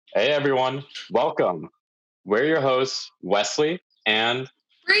Hey everyone, welcome. We're your hosts, Wesley and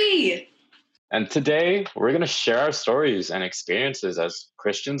Free. and today we're going to share our stories and experiences as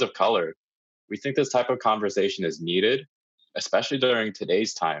Christians of color. We think this type of conversation is needed, especially during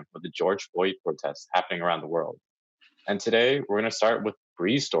today's time with the George Floyd protests happening around the world. And today we're going to start with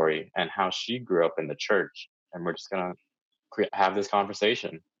Bree's story and how she grew up in the church, and we're just going to have this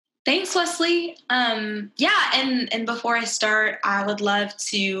conversation. Thanks, Wesley. And before I start, I would love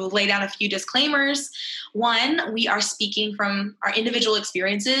to lay down a few disclaimers. One, we are speaking from our individual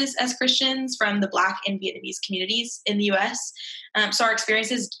experiences as Christians from the Black and Vietnamese communities in the U.S. So our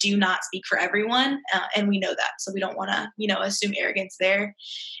experiences do not speak for everyone, and we know that. So we don't want to, assume arrogance there.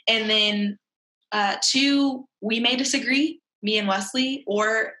 And then, two, we may disagree, me and Wesley,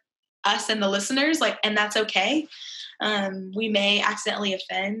 or us and the listeners, and that's okay. We may accidentally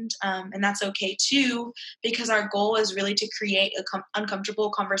offend, and that's okay too, because our goal is really to create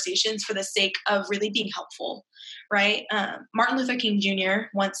uncomfortable conversations for the sake of really being helpful, right? Martin Luther King Jr.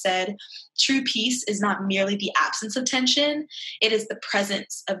 once said, "True peace is not merely the absence of tension, it is the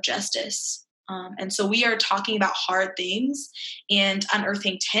presence of justice." And so we are talking about hard things and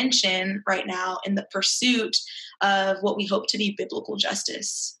unearthing tension right now in the pursuit of what we hope to be biblical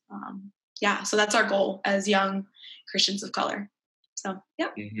justice. So that's our goal as young Christians of color. So, yeah.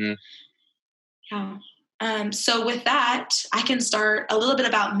 Mm-hmm. Yeah. So with that, I can start a little bit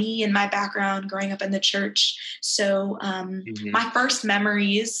about me and my background growing up in the church. So my first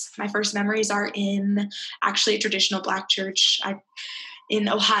memories are in actually a traditional Black church. In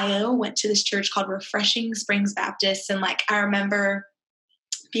Ohio, went to this church called Refreshing Springs Baptist. And I remember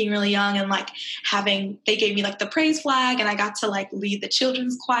being really young and they gave me the praise flag, and I got to lead the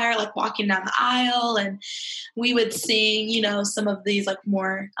children's choir, walking down the aisle, and we would sing, some of these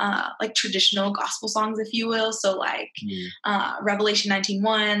more traditional gospel songs, if you will. So Revelation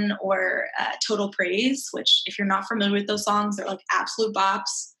 19:1 or Total Praise, which if you're not familiar with those songs, they're absolute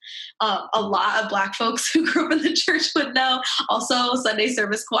bops. A lot of Black folks who grew up in the church would know. Also, Sunday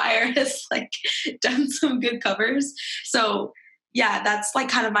Service Choir has done some good covers. So yeah, that's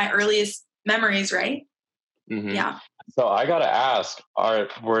kind of my earliest memories, right? Mm-hmm. Yeah. So I gotta ask,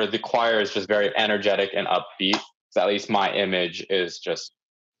 were the choirs just very energetic and upbeat? At least my image is just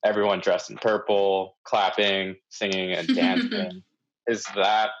everyone dressed in purple, clapping, singing, and dancing. Is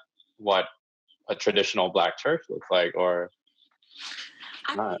that what a traditional Black church looks like, or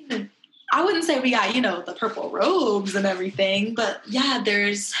not? I wouldn't say we got, the purple robes and everything, but yeah,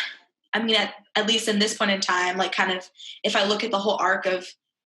 at least in this point in time, if I look at the whole arc of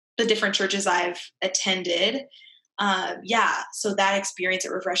the different churches I've attended, so that experience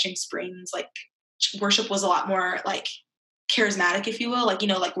at Refreshing Springs, worship was a lot more charismatic, if you will,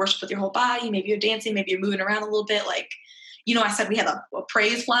 worship with your whole body. Maybe you're dancing, maybe you're moving around a little bit. I said we had a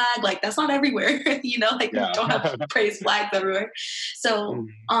praise flag. That's not everywhere, We don't have praise flags everywhere. So,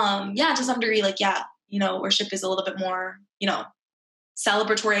 to some degree, worship is a little bit more,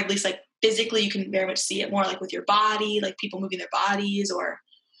 celebratory, at least physically. You can very much see it more with your body, people moving their bodies, or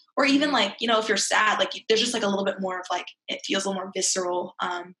even if you're sad, there's just a little bit more of it feels a little more visceral.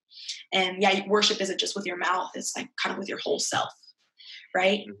 Worship isn't just with your mouth, it's kind of with your whole self,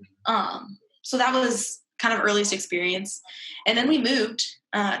 right? So that was kind of earliest experience. And then we moved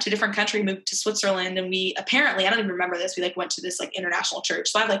to a different country, moved to Switzerland, and we apparently, I don't even remember this, we went to this international church.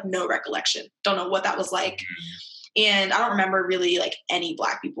 So I have no recollection, don't know what that was like. And I don't remember really any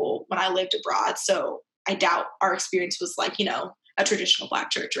Black people when I lived abroad. So I doubt our experience was a traditional Black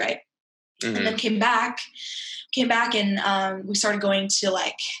church, right? And then came back and we started going to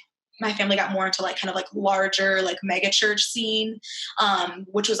my family got more into larger mega church scene,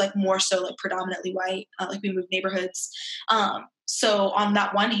 which was more so predominantly white. We moved neighborhoods. So on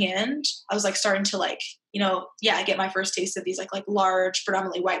that one hand, I was starting to I get my first taste of these large,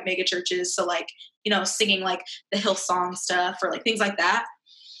 predominantly white mega churches. So singing the Hillsong stuff or things like that.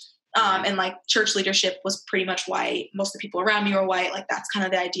 And church leadership was pretty much white. Most of the people around me were white. That's kind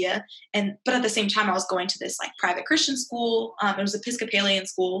of the idea. But at the same time, I was going to this private Christian school. It was Episcopalian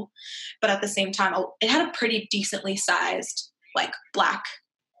school, but at the same time, it had a pretty decently sized Black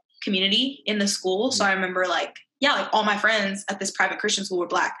community in the school. So I remember all my friends at this private Christian school were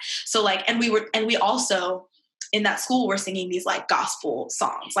Black. So and we also in that school were singing these gospel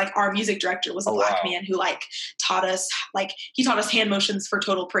songs. Our music director was a Black man who taught us he taught us hand motions for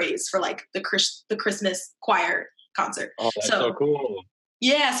Total Praise for the Christmas choir concert. Oh, that's so cool.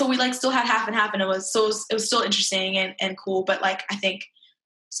 Yeah, so we still had half and half, and it was still interesting and cool. But I think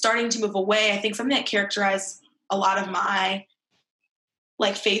starting to move away, I think something that characterized a lot of my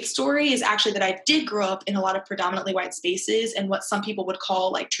like faith story is actually that I did grow up in a lot of predominantly white spaces and what some people would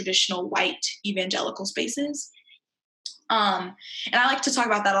call like traditional white evangelical spaces. And I like to talk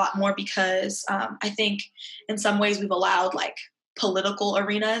about that a lot more because I think in some ways we've allowed like political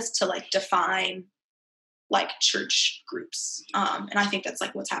arenas to like define like church groups. And I think that's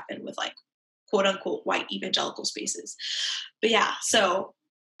like what's happened with like quote unquote white evangelical spaces. But yeah, so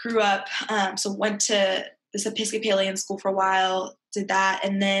grew up, so went to this Episcopalian school for a while, did that.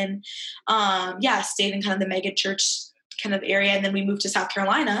 And then, stayed in kind of the mega church kind of area. And then we moved to South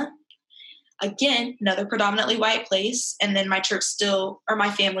Carolina. Again, another predominantly white place. And then my church still, or my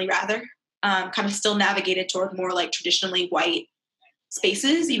family rather, kind of still navigated toward more like traditionally white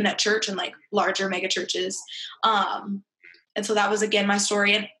spaces, even at church and like larger mega churches. And so that was again my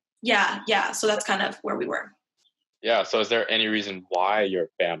story. And so that's kind of where we were. Yeah. So is there any reason why your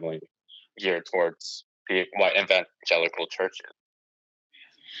family geared towards the white evangelical churches?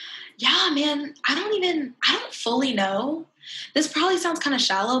 Yeah, man, I don't fully know. This probably sounds kind of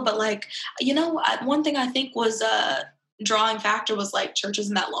shallow, but like, one thing I think was a drawing factor was like church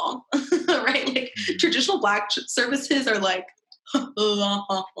isn't that long, right? Like traditional Black services are like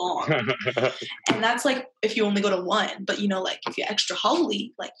long. And that's like if you only go to one, but like if you're extra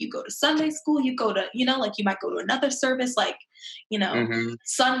holy, like you go to Sunday school, you go to, like you might go to another service, like,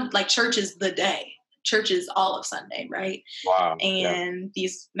 like church is the day. Church is all of Sunday, right? Wow. And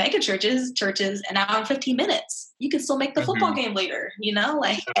these mega churches, an hour and 15 minutes. You can still make the football game later,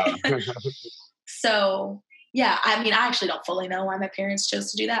 like. So, yeah, I mean, I actually don't fully know why my parents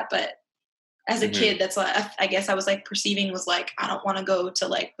chose to do that, but as a kid, that's what I guess I was like perceiving was like, I don't want to go to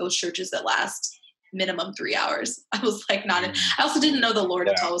like those churches that last minimum 3 hours. I was like I also didn't know the Lord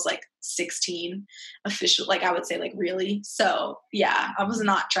until I was like 16 official. Like I would say like really. So yeah, I was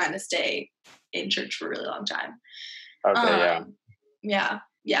not trying to stay in church for a really long time. Okay.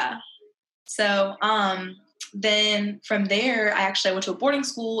 Yeah. So, then from there, I went to a boarding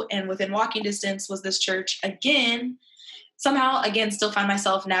school and within walking distance was this church again, somehow again, still find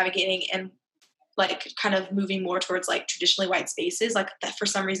myself navigating and like kind of moving more towards like traditionally white spaces. Like that for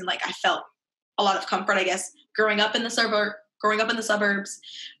some reason, like I felt a lot of comfort, I guess, growing up in the suburbs,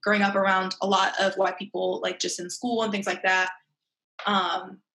 growing up around a lot of white people, like just in school and things like that.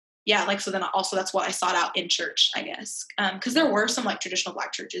 So then also that's what I sought out in church, I guess. Cause there were some like traditional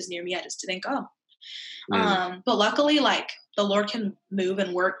Black churches near me. I just didn't go. But luckily like the Lord can move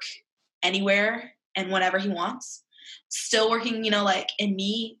and work anywhere and whenever he wants, still working, like in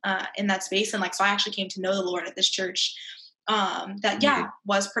me, in that space. And like, so I actually came to know the Lord at this church,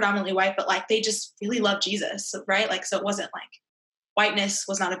 was predominantly white, but like, they just really loved Jesus. Right. Like, so it wasn't like whiteness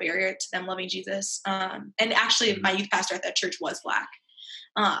was not a barrier to them loving Jesus. And actually my youth pastor at that church was Black.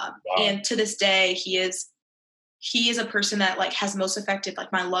 And to this day, he is a person that like has most affected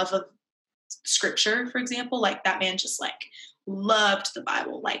like my love of scripture, for example. Like that man just like loved the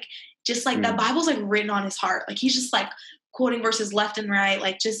Bible, like just like that Bible's like written on his heart. Like he's just like quoting verses left and right,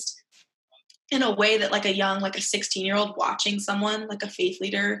 like just in a way that like a young, like a 16-year-old watching someone like a faith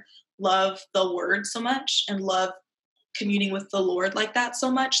leader love the word so much and love communing with the Lord like that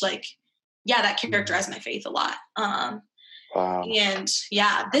so much. Like, yeah, that characterized my faith a lot. And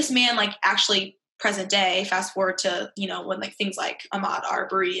yeah, this man, like actually present day, fast forward to, when like things like Ahmaud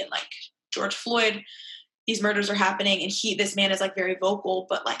Arbery and like George Floyd, these murders are happening. And this man is like very vocal,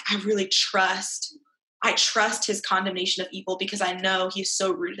 but like, I trust his condemnation of evil because I know he's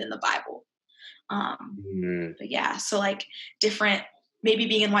so rooted in the Bible. But yeah, so like different, maybe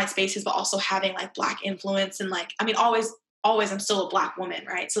being in white spaces, but also having like Black influence and like, I mean, always I'm still a Black woman,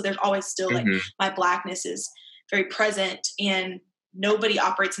 right? So there's always still like my Blackness is very present and nobody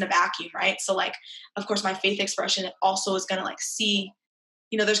operates in a vacuum, right? So like, of course, my faith expression also is going to like see,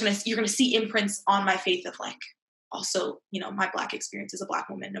 you're going to see imprints on my faith of like, also, my Black experience as a Black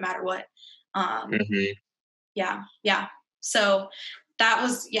woman, no matter what. Yeah. So that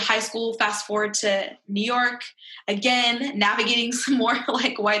was high school. Fast forward to New York, again, navigating some more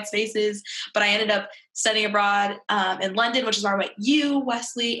like white spaces, but I ended up studying abroad in London, which is where I met you,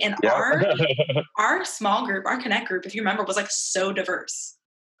 Wesley, and our small group, our Connect group, if you remember, was like so diverse.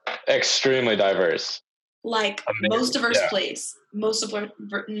 Extremely diverse. Like most diverse place. Most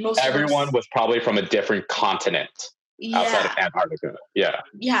everyone was probably from a different continent. Outside of Antarctica.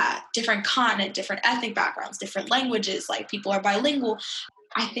 Yeah, different continent, different ethnic backgrounds, different languages, like people are bilingual.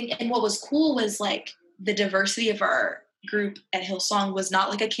 I think, and what was cool was like the diversity of our group at Hillsong was not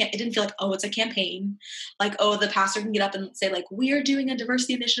like it didn't feel like, oh, it's a campaign. Like, oh, the pastor can get up and say like, we are doing a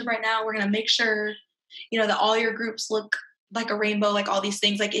diversity initiative right now. We're going to make sure, that all your groups look like a rainbow, like all these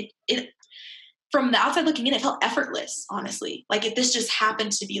things. Like it from the outside looking in, it felt effortless, honestly. Like if this just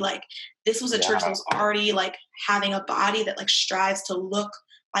happened to be like, this was a church that was already like having a body that like strives to look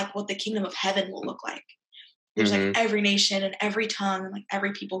like what the kingdom of heaven will look like. There's like every nation and every tongue and like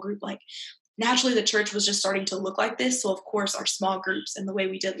every people group, like naturally the church was just starting to look like this. So of course our small groups and the way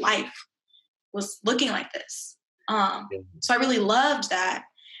we did life was looking like this. So I really loved that.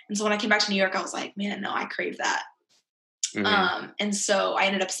 And so when I came back to New York, I was like, man, no, I crave that. And so I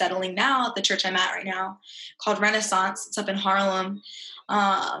ended up settling now at the church I'm at right now called Renaissance. It's up in Harlem.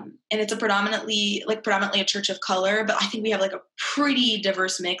 And it's predominantly a church of color, but I think we have like a pretty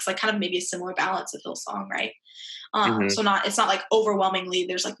diverse mix, like kind of maybe a similar balance of Hillsong, right? So it's not like overwhelmingly,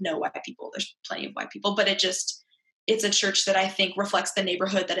 there's like no white people, there's plenty of white people, but it's a church that I think reflects the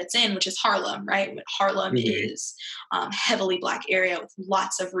neighborhood that it's in, which is Harlem, right? Harlem is heavily Black area with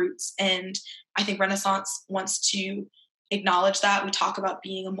lots of roots. And I think Renaissance wants to acknowledge that. We talk about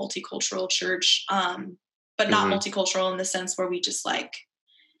being a multicultural church, but not multicultural in the sense where we just like,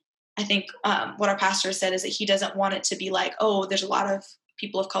 I think what our pastor said is that he doesn't want it to be like, oh, there's a lot of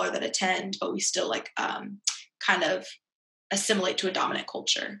people of color that attend, but we still like kind of assimilate to a dominant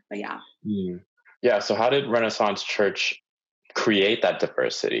culture. But yeah. Yeah. So how did Renaissance Church create that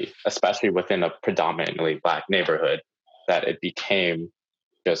diversity, especially within a predominantly Black neighborhood, that it became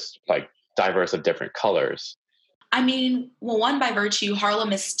just like diverse of different colors? I mean, well, one, by virtue,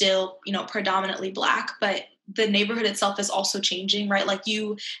 Harlem is still, predominantly Black, but the neighborhood itself is also changing, right? Like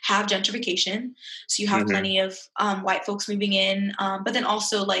you have gentrification, so you have plenty of white folks moving in, but then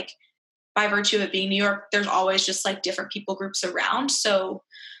also like by virtue of it being New York, there's always just like different people groups around. So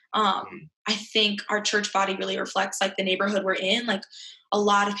I think our church body really reflects like the neighborhood we're in. Like a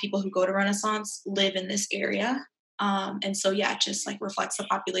lot of people who go to Renaissance live in this area. And so, yeah, it just like reflects the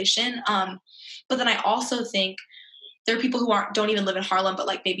population. But then I also think there are people who don't even live in Harlem, but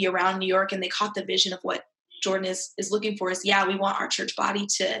like maybe around New York, and they caught the vision of what Jordan is looking for is, we want our church body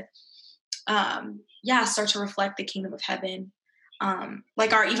to, start to reflect the kingdom of heaven.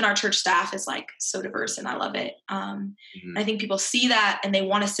 Like even our church staff is like so diverse, and I love it. And I think people see that and they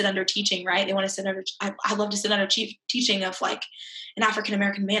want to sit under teaching, right? They want to sit under, I love to sit under teaching of like an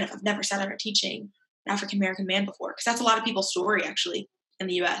African-American man if I've never sat under teaching an African-American man before, because that's a lot of people's story actually in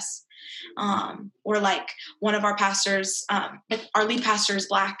the US. Or like one of our pastors, like our lead pastor is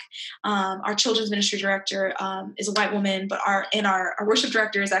Black. Our children's ministry director is a white woman, but our worship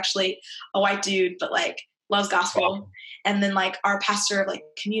director is actually a white dude, but like loves gospel. Wow. And then like our pastor of like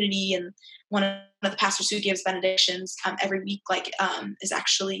community and one of the pastors who gives benedictions every week, like is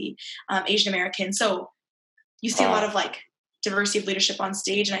actually Asian American. So you see a lot of like diversity of leadership on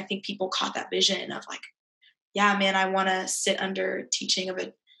stage. And I think people caught that vision of like, yeah, man, I want to sit under teaching of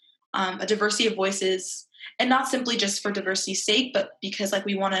a diversity of voices, and not simply just for diversity's sake, but because like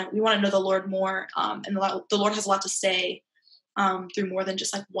we want to know the Lord more. And the Lord has a lot to say through more than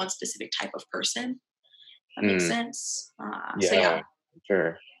just like one specific type of person. That makes sense.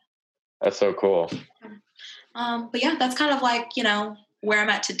 Sure. That's so cool. But yeah, that's kind of like, where I'm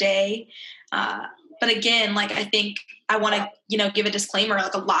at today. But again, like, I think I want to, give a disclaimer.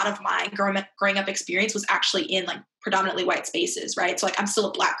 Like a lot of my growing up experience was actually in like predominantly white spaces, right? So like I'm still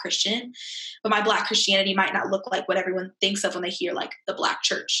a Black Christian, but my Black Christianity might not look like what everyone thinks of when they hear like the Black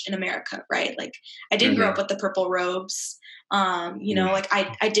church in America, right? Like I didn't grow up with the purple robes. Like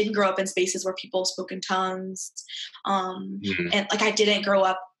I didn't grow up in spaces where people spoke in tongues. And like I didn't grow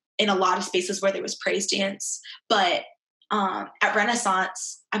up in a lot of spaces where there was praise dance, but at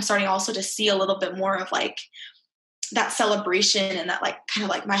Renaissance, I'm starting also to see a little bit more of like that celebration, and that like kind of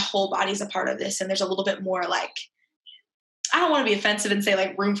like my whole body's a part of this. And there's a little bit more like, I don't want to be offensive and say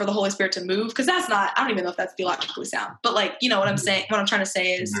like room for the Holy Spirit to move, because that's not, I don't even know if that's theologically sound, but like, what I'm saying, what I'm trying to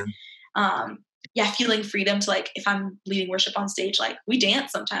say is, feeling freedom to like, if I'm leading worship on stage, like we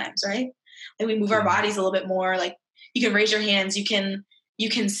dance sometimes, right? Like we move our bodies a little bit more. Like you can raise your hands, you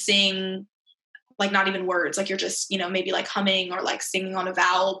can sing, like not even words, like you're just, maybe like humming or like singing on a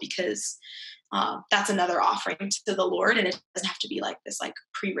vowel, because that's another offering to the Lord. And it doesn't have to be like this like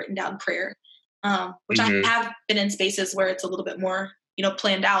pre-written down prayer, which I have been in spaces where it's a little bit more,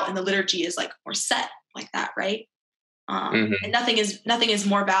 planned out, and the liturgy is like more set like that. Right. And nothing is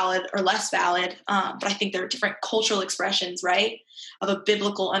more valid or less valid. But I think there are different cultural expressions, right, of a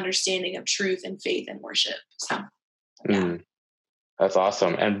biblical understanding of truth and faith and worship. So, yeah. That's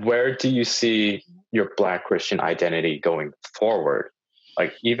awesome. And where do you see your Black Christian identity going forward?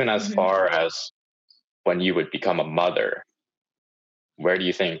 Like even as far as when you would become a mother, where do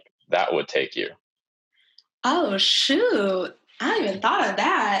you think that would take you? Oh, shoot. I hadn't even thought of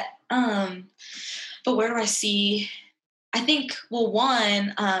that. But where do I see, I think, well,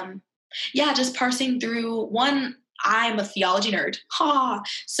 one, Yeah, just parsing through one. I'm a theology nerd. Ha.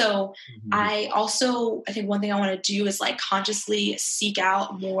 So I think one thing I want to do is like consciously seek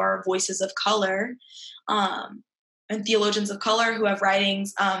out more voices of color, and theologians of color who have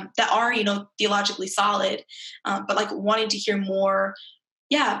writings that are, theologically solid, but like wanting to hear more,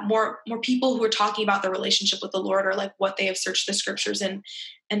 more people who are talking about their relationship with the Lord, or like what they have searched the scriptures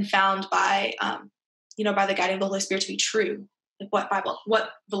and found by, by the guiding of the Holy Spirit to be true, like what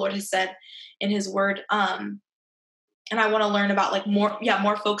the Lord has said in His Word. And I want to learn about like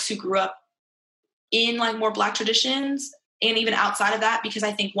more folks who grew up in like more Black traditions and even outside of that, because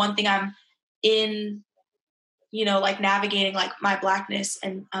I think one thing I'm in, like navigating like my Blackness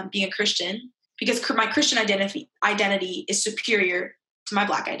and being a Christian, because my Christian identity is superior to my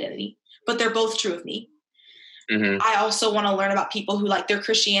Black identity, but they're both true of me. Mm-hmm. I also want to learn about people who like their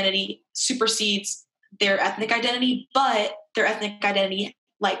Christianity supersedes their ethnic identity, but their ethnic identity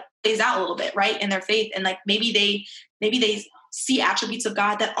like plays out a little bit, right, in their faith, and like maybe they see attributes of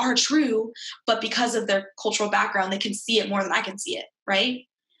God that are true, but because of their cultural background, they can see it more than I can see it, right?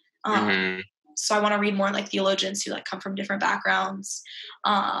 So I want to read more like theologians who like come from different backgrounds,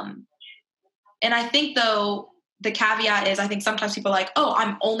 and I think though the caveat is I think sometimes people are like, oh,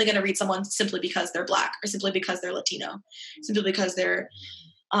 I'm only going to read someone simply because they're Black, or simply because they're Latino, simply because they're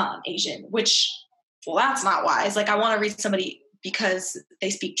Asian, which, well, that's not wise. Like I want to read somebody because they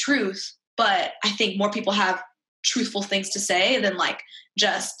speak truth, but I think more people have truthful things to say than like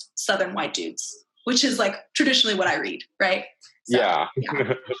just Southern white dudes, which is like traditionally what I read, right? So, yeah.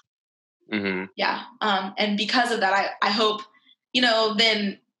 Yeah. And because of that, I hope,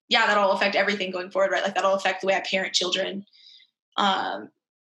 then, that'll affect everything going forward, right? Like that'll affect the way I parent children,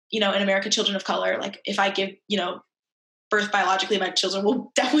 in America, children of color. Like if I give, birth biologically, my children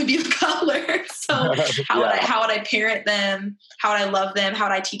will definitely be of color. So how would I parent them? How would I love them? How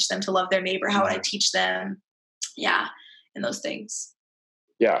would I teach them to love their neighbor? How would I teach them? Yeah. And those things.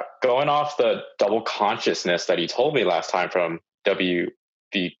 Yeah. Going off the double consciousness that you told me last time from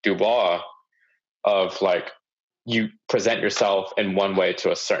W.B. Du Bois, of like, you present yourself in one way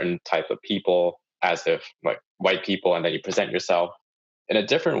to a certain type of people, as if like white people, and then you present yourself in a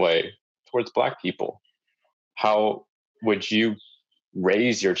different way towards Black people. How would you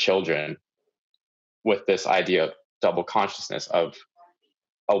raise your children with this idea of double consciousness of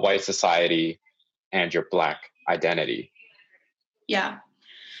a white society and your Black identity? Yeah.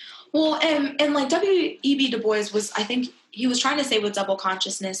 Well, and like W.E.B. Du Bois was, I think he was trying to say with double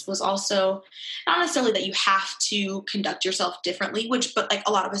consciousness was also not necessarily that you have to conduct yourself differently, but like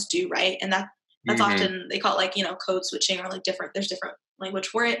a lot of us do, right? And that's often, they call it like, code switching, or like there's different language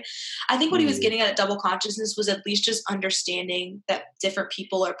for it. I think what he was getting at double consciousness was at least just understanding that different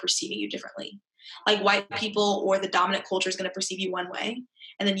people are perceiving you differently. Like white people or the dominant culture is going to perceive you one way,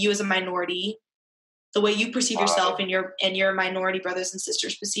 and then you as a minority, the way you perceive yourself and your minority brothers and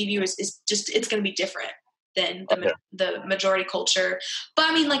sisters perceive you is just, it's going to be different than the majority culture.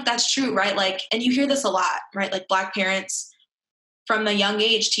 But I mean, like, that's true, right? Like, and you hear this a lot, right? Like Black parents from a young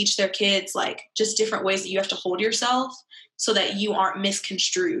age teach their kids like just different ways that you have to hold yourself so that you aren't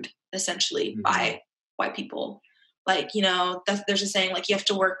misconstrued essentially by white people. Like, there's a saying like you have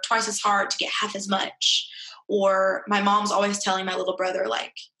to work twice as hard to get half as much. Or my mom's always telling my little brother,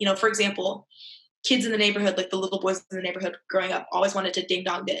 like, for example, kids in the neighborhood, like the little boys in the neighborhood growing up, always wanted to ding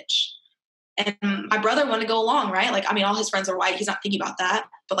dong ditch. And my brother wanted to go along, right? Like, I mean, all his friends are white. He's not thinking about that.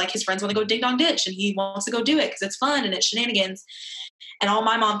 But like his friends want to go ding dong ditch, and he wants to go do it because it's fun and it's shenanigans. And all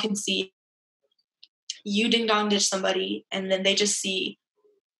my mom can see, you ding dong ditch somebody, and then they just see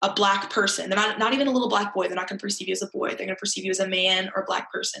a Black person. They're not even a little Black boy. They're not going to perceive you as a boy. They're going to perceive you as a man or a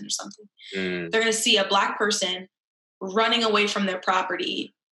Black person or something. They're going to see a Black person running away from their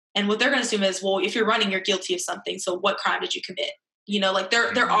property. And what they're going to assume is, well, if you're running, you're guilty of something. So what crime did you commit? Like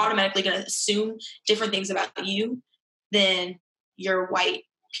they're automatically going to assume different things about you than your white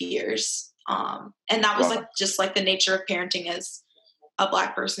peers. And that was like, just like the nature of parenting as a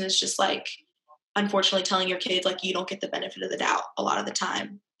Black person, is just like, unfortunately telling your kids, like, you don't get the benefit of the doubt a lot of the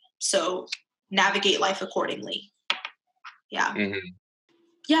time. So navigate life accordingly. Yeah.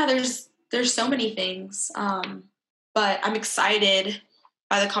 Yeah. There's so many things. But I'm excited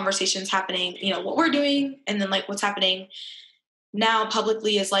by the conversations happening, what we're doing, and then like what's happening now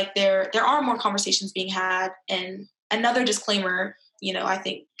publicly is like there are more conversations being had. And another disclaimer, I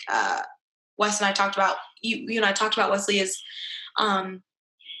think Wes and I talked about, you and I talked about, Wesley, is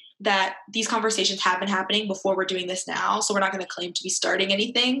that these conversations have been happening before we're doing this now. So we're not going to claim to be starting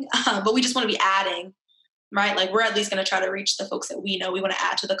anything, but we just want to be adding, right? Like we're at least going to try to reach the folks that we know. We want to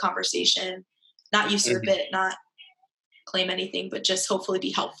add to the conversation, not usurp it, not claim anything, but just hopefully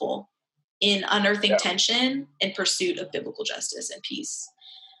be helpful in unearthing tension in pursuit of biblical justice and peace.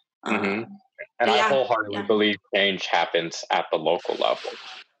 And I wholeheartedly believe change happens at the local level.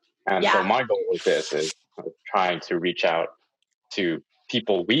 And so my goal with this is trying to reach out to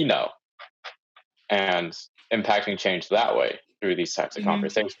people we know and impacting change that way through these types of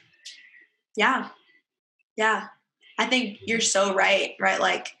conversations. Yeah. I think you're so right?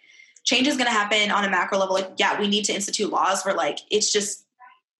 Like, change is going to happen on a macro level. Like, we need to institute laws where, like, it's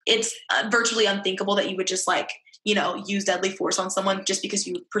virtually unthinkable that you would just, like, use deadly force on someone just because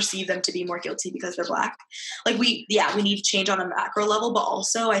you perceive them to be more guilty because they're Black. Like, we need change on a macro level, but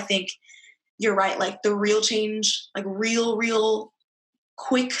also I think you're right. Like, the real change, like real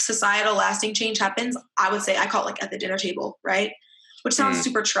quick societal lasting change happens, I would say, I call it like at the dinner table, right? Which sounds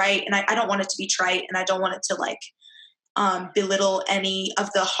super trite, and I don't want it to be trite, and I don't want it to like belittle any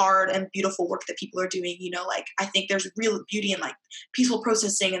of the hard and beautiful work that people are doing. Like, I think there's real beauty in like peaceful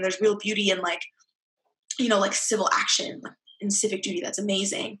protesting, and there's real beauty in like, like civil action and civic duty. That's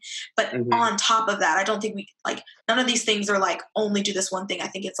amazing. But on top of that, I don't think we like, none of these things are like only do this one thing. I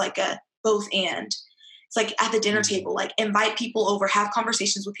think it's like a both and. It's like at the dinner table, like invite people over, have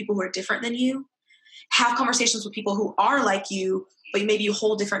conversations with people who are different than you, have conversations with people who are like you, but maybe you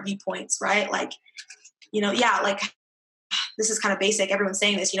hold different viewpoints, right? Like, like this is kind of basic. Everyone's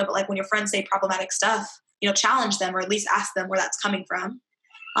saying this, but like when your friends say problematic stuff, challenge them or at least ask them where that's coming from.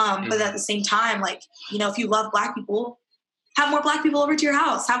 But at the same time, like, if you love Black people, have more Black people over to your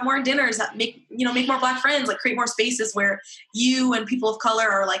house, have more dinners, make more Black friends, like create more spaces where you and people of color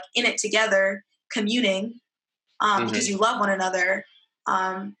are like in it together, communing, because you love one another.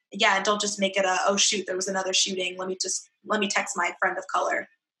 And don't just make it oh shoot, there was another shooting. Let me text my friend of color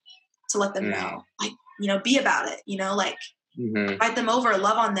to let them know, like, be about it, like invite them over,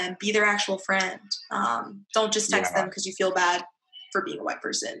 love on them, be their actual friend. Don't just text them because you feel bad for being a white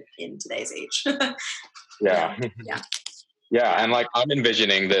person in today's age. And like, I'm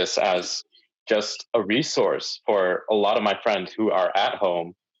envisioning this as just a resource for a lot of my friends who are at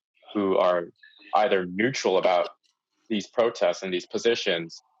home, who are either neutral about these protests and these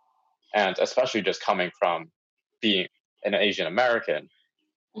positions, and especially just coming from being an Asian American,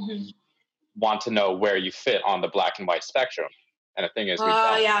 want to know where you fit on the Black and white spectrum. And the thing is,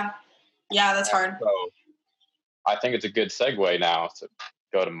 that's hard. So I think it's a good segue now to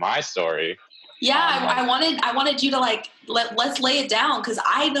go to my story. I wanted you to like let's lay it down, because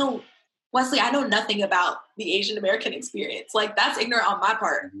I know, Wesley, I know nothing about the Asian American experience. Like, that's ignorant on my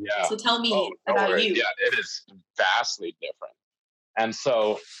part. So tell me about you. Yeah, it is vastly different. And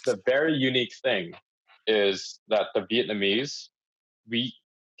so the very unique thing is that the Vietnamese,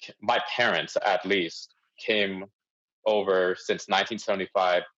 my parents at least, came over since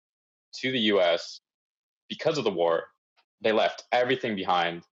 1975 to the US because of the war. They left everything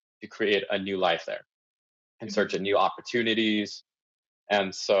behind to create a new life there, in search of new opportunities.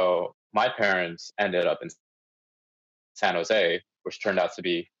 And so my parents ended up in San Jose, which turned out to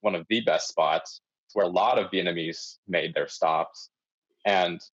be one of the best spots where a lot of Vietnamese made their stops.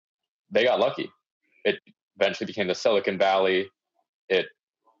 And they got lucky. It eventually became the Silicon Valley.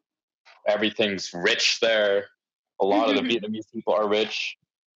 Everything's rich there. A lot of the Vietnamese people are rich.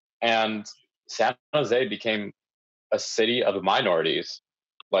 And San Jose became a city of minorities.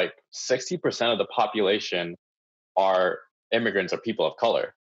 Like 60% of the population are immigrants or people of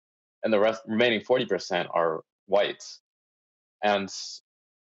color, and the remaining 40% are whites. And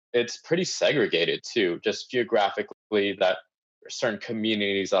it's pretty segregated too, just geographically, that there's certain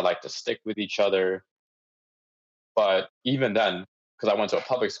communities that like to stick with each other. But even then, because I went to a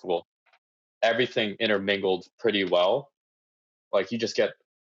public school, everything intermingled pretty well. Like, you just get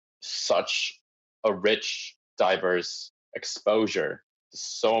such a rich, diverse exposure to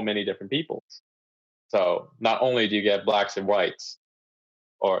so many different people. So not only do you get Blacks and whites,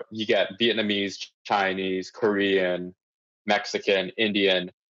 or you get Vietnamese, Chinese, Korean, Mexican,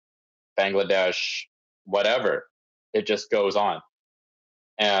 Indian, Bangladesh, whatever. It just goes on.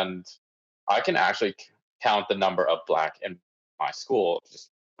 And I can actually count the number of Black in my school just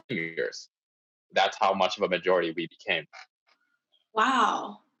years. That's how much of a majority we became.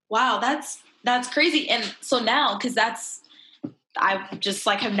 Wow, that's crazy. And so now, because I've just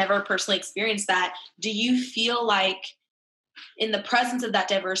like have never personally experienced that. Do you feel like in the presence of that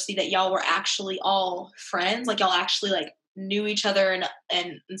diversity that y'all were actually all friends? Like, y'all actually like knew each other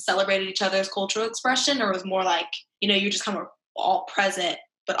and celebrated each other's cultural expression, or was more like, you just kind of all present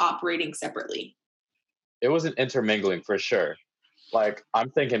but operating separately? It was an intermingling for sure. Like, I'm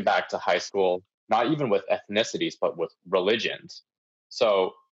thinking back to high school, not even with ethnicities, but with religions.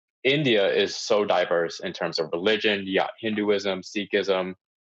 So India is so diverse in terms of religion. You got Hinduism, Sikhism,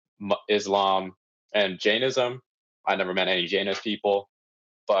 Islam and Jainism. I never met any Jainist people,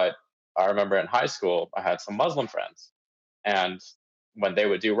 but I remember in high school, I had some Muslim friends. And when they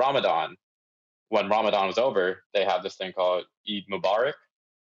would do Ramadan, when Ramadan was over, they have this thing called Eid Mubarak,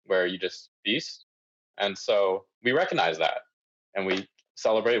 where you just feast. And so we recognize that and we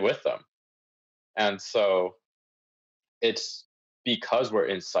celebrate with them. And so it's because we're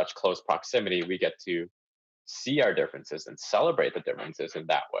in such close proximity, we get to see our differences and celebrate the differences in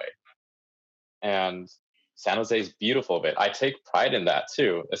that way. And San Jose is beautiful of it. I take pride in that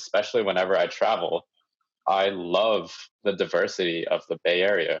too, especially whenever I travel. I love the diversity of the Bay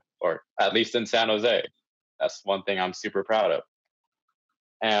Area, or at least in San Jose. That's one thing I'm super proud of.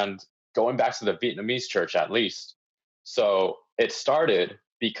 And going back to the Vietnamese church, at least, so it started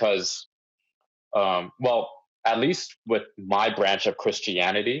because, well, at least with my branch of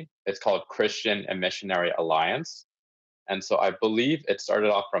Christianity, it's called Christian and Missionary Alliance. And so I believe it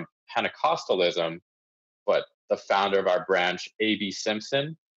started off from Pentecostalism, but the founder of our branch, A.B.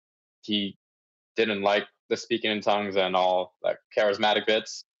 Simpson, he didn't like the speaking in tongues and all like charismatic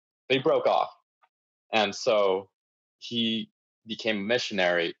bits. They broke off. And so he became a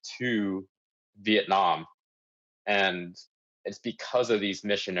missionary to Vietnam. And it's because of these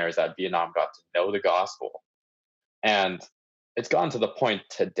missionaries that Vietnam got to know the gospel. And it's gotten to the point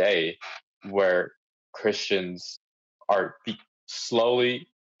today where Christians are slowly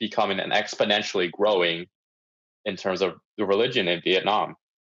becoming and exponentially growing in terms of the religion in Vietnam.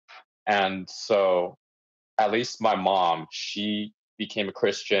 And so, at least my mom, she became a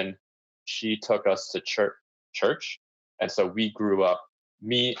Christian. She took us to church. And so we grew up,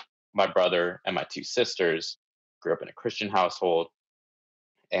 me, my brother, and my two sisters grew up in a Christian household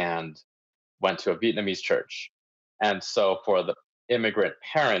and went to a Vietnamese church. And so for the immigrant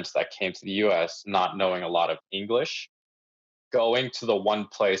parents that came to the US not knowing a lot of English, going to the one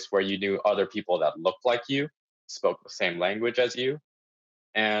place where you knew other people that looked like you, spoke the same language as you,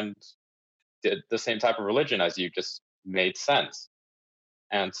 and did the same type of religion as you just made sense.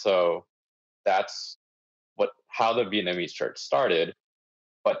 And so that's how the Vietnamese church started.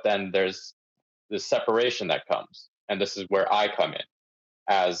 But then there's the separation that comes. And this is where I come in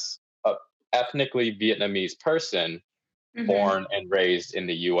as a ethnically Vietnamese person born and raised in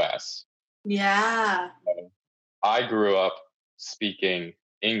the US. Yeah. So I grew up speaking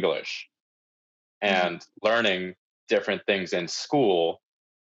English and learning different things in school,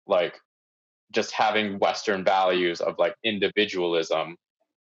 like just having Western values of like individualism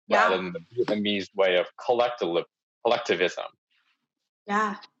rather than the Vietnamese way of collectivism.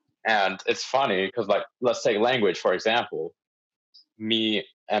 Yeah. And it's funny because, like, let's take language, for example. Me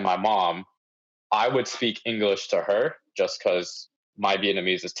and my mom, I would speak English to her just because my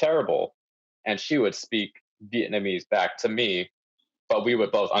Vietnamese is terrible. And she would speak Vietnamese back to me, but we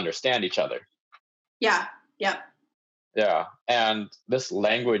would both understand each other. Yeah. Yep. Yeah. And this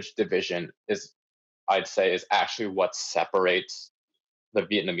language division is, I'd say, is actually what separates the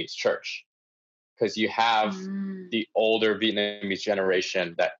Vietnamese church. Because you have the older Vietnamese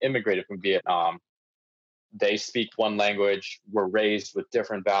generation that immigrated from Vietnam. They speak one language, were raised with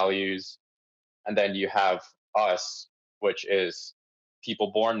different values. And then you have us, which is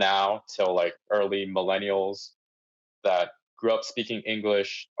people born now till like early millennials that grew up speaking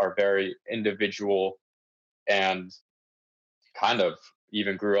English, are very individual, and kind of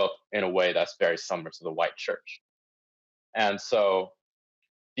even grew up in a way that's very similar to the white church. And so,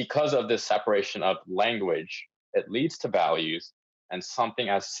 because of this separation of language, it leads to values, and something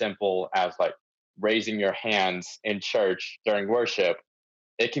as simple as like raising your hands in church during worship,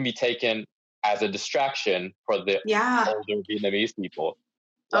 it can be taken as a distraction for the older Vietnamese people.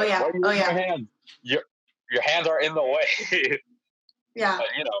 Like, why are you raising your hands? Your hands are in the way. Yeah. But,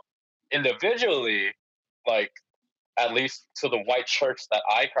 you know, individually, like, at least to the white church that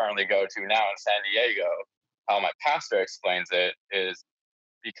I currently go to now in San Diego, how my pastor explains it is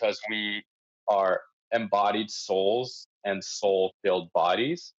because we are embodied souls and soul-filled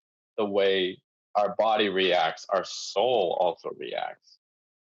bodies. The way our body reacts, our soul also reacts.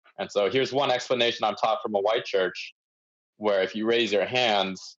 And so here's one explanation I'm taught from a white church, where if you raise your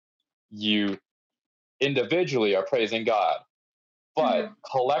hands, you individually are praising God, but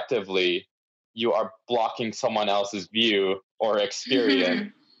collectively, you are blocking someone else's view or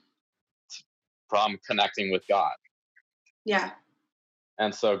experience from connecting with God. Yeah.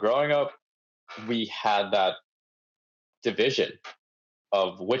 And so growing up, we had that division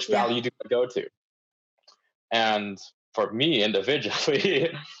of which value do I go to. And for me individually,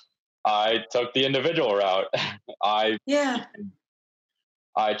 I took the individual route. I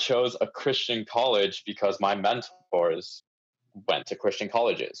chose a Christian college because my mentors went to Christian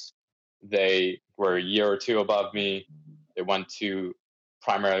colleges. They were a year or two above me. They went to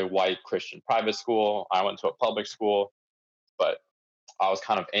primarily white Christian private school. I went to a public school, but I was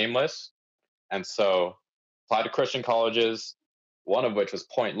kind of aimless. And so applied to Christian colleges, one of which was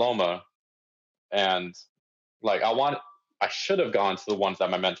Point Loma. And like I should have gone to the ones that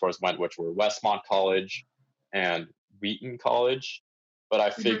my mentors went, which were Westmont College and Wheaton College. But I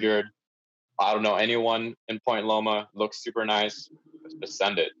figured, I don't know anyone in Point Loma, looks super nice, just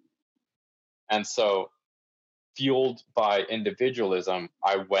send it. And so, fueled by individualism,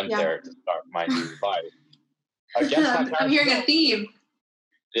 I went there to start my new life. Against my parents' I'm hearing a theme.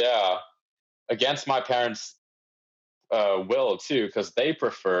 Yeah, against my parents' will too, because they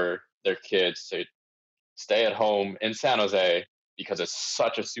prefer their kids to stay at home in San Jose because it's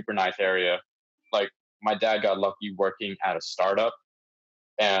such a super nice area. Like my dad got lucky working at a startup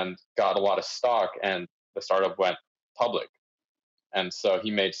and got a lot of stock, and the startup went public. And so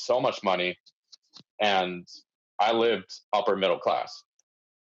he made so much money, and I lived upper middle class.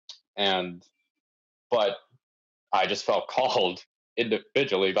 But I just felt called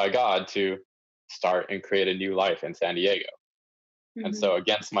individually by God to start and create a new life in San Diego. And so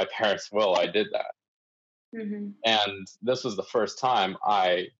against my parents' will, I did that. And this was the first time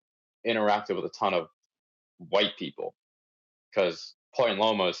I interacted with a ton of white people, because Point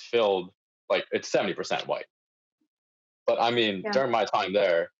Loma is filled, like it's 70% white. But I mean, during my time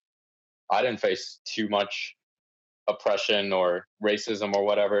there, I didn't face too much oppression or racism or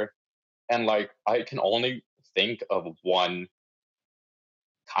whatever. And like, I can only think of one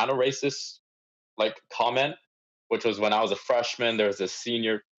kind of racist like comment, which was when I was a freshman. There was this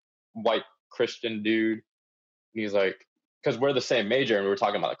senior white Christian dude. He's like, because we're the same major and we were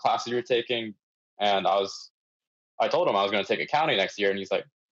talking about the classes you were taking. And I told him I was going to take accounting next year. And he's like,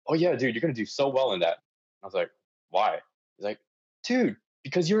 oh yeah, dude, you're going to do so well in that. I was like, why? He's like, dude,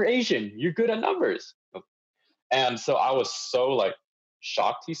 because you're Asian, you're good at numbers. And so I was so like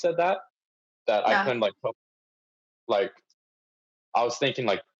shocked he said that I couldn't like, I was thinking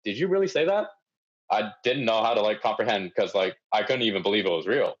like, did you really say that? I didn't know how to like comprehend, because like I couldn't even believe it was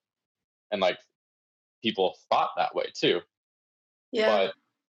real. And like people thought that way too. But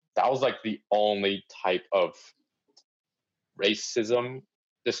that was like the only type of racism,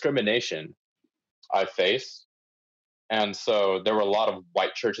 discrimination I faced. And so there were a lot of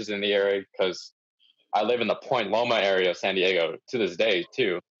white churches in the area, because I live in the Point Loma area of San Diego to this day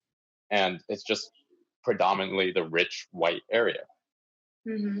too. And it's just predominantly the rich white area.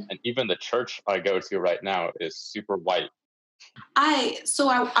 And even the church I go to right now is super white. I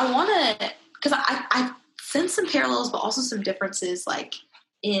want to, because I sense some parallels, but also some differences, like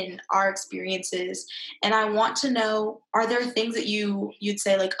in our experiences. And I want to know, are there things that you'd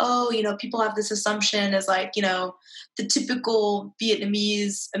say like, oh, you know, people have this assumption as like, you know, the typical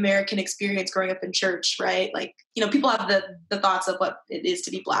Vietnamese American experience growing up in church, right? Like, you know, people have the thoughts of what it is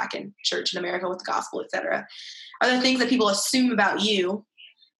to be Black in church in America with the gospel, etc. Are there things that people assume about you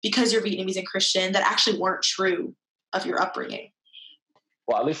because you're Vietnamese and Christian that actually weren't true of your upbringing?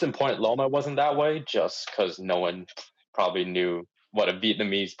 Well, at least in Point Loma, it wasn't that way, just because no one probably knew what a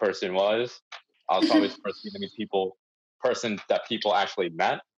Vietnamese person was. I was probably the first Vietnamese person that people actually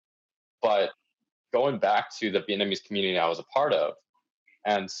met. But going back to the Vietnamese community I was a part of,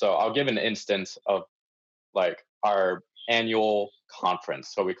 and so I'll give an instance of like our annual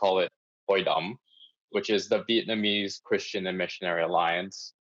conference. So we call it Hoi Dum, which is the Vietnamese Christian and Missionary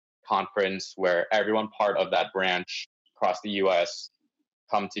Alliance conference, where everyone part of that branch across the US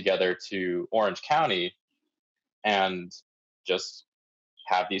come together to Orange County and just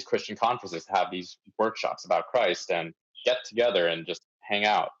have these Christian conferences, have these workshops about Christ, and get together and just hang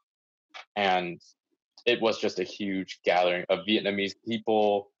out. And it was just a huge gathering of Vietnamese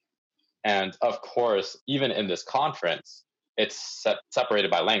people. And of course, even in this conference, it's separated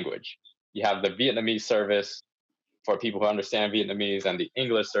by language. You have the Vietnamese service for people who understand Vietnamese, and the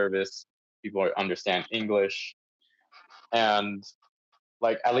English service, people who understand English. And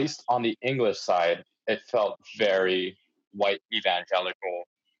like, at least on the English side, it felt very white evangelical.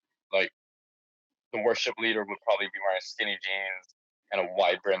 Like the worship leader would probably be wearing skinny jeans and a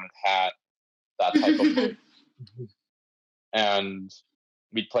wide brimmed hat, that type of look. And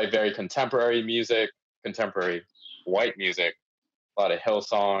we'd play very contemporary music, contemporary white music, a lot of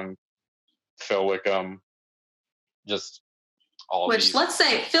Hillsong, Phil Wickham, just all Which, these. let's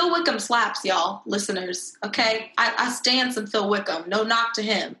say, Phil Wickham slaps, y'all, listeners. Okay, I stand some Phil Wickham. No knock to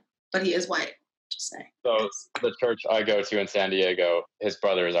him, but he is white. Just saying. So the church I go to in San Diego, his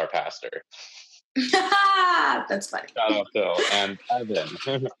brother is our pastor. That's funny. Shout out Phil and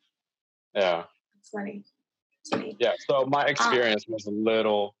Evan. Yeah. That's funny. to me. Yeah. So my experience was a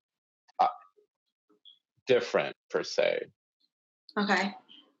little different per se. Okay.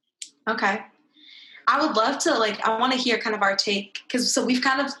 I would love to, like, I want to hear kind of our take, because so we've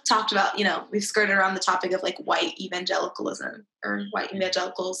kind of talked about, we've skirted around the topic of like white evangelicalism or white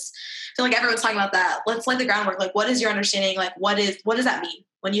evangelicals. I feel like everyone's talking about that. Let's lay the groundwork. Like, what is your understanding? Like, what does that mean?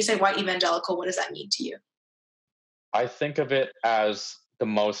 When you say white evangelical, what does that mean to you? I think of it as the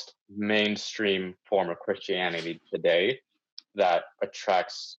most mainstream form of Christianity today that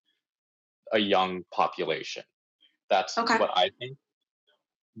attracts a young population. That's Okay. what I think,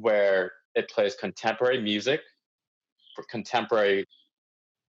 where it plays contemporary music, for contemporary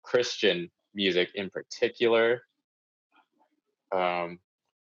Christian music in particular,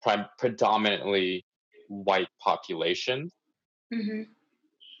 predominantly white population, Mm-hmm.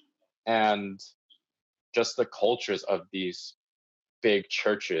 and just the cultures of these big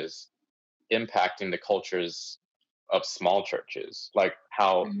churches impacting the cultures of small churches, like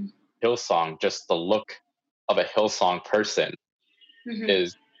how Mm-hmm. Hillsong, just the look of a Hillsong person Mm-hmm.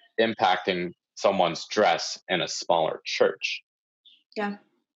 is impacting someone's dress in a smaller church. Yeah.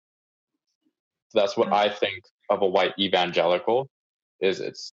 So that's what I think of a white evangelical is.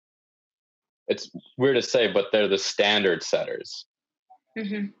 It's weird to say, but they're the standard setters.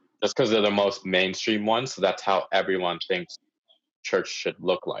 Mm-hmm. Just because they're the most mainstream ones, so that's how everyone thinks church should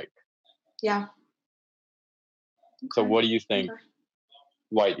look like. Yeah. So Okay. what do you think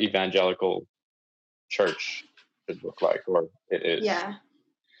white evangelical church should look like, or it is? Yeah.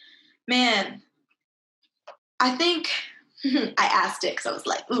 Man, I think I asked it because I was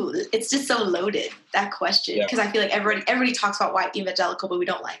like, ooh, it's just so loaded, that question. Because I feel like everybody talks about white evangelical, but we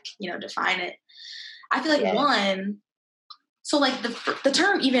don't define it. I feel like one, so like the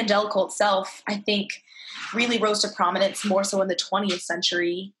term evangelical itself, I think really rose to prominence more so in the 20th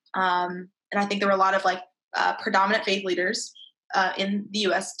century. And I think there were a lot of like predominant faith leaders in the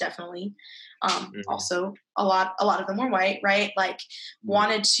US, definitely. Also, a lot of them were white, right? Like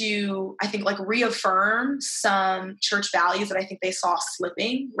wanted to, I think, like reaffirm some church values that I think they saw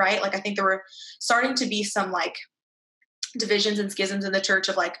slipping, right? Like I think there were starting to be some like divisions and schisms in the church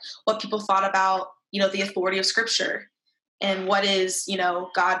of like what people thought about, the authority of scripture and what is,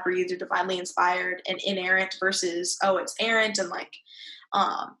 God breathed or divinely inspired and inerrant versus, it's errant, and like,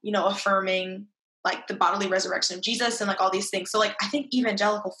 affirming like the bodily resurrection of Jesus and like all these things. So like, I think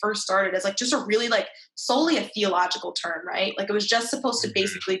evangelical first started as like just a really like solely a theological term, right? Like it was just supposed to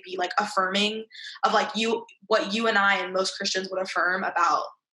basically be like affirming of like what you and I and most Christians would affirm about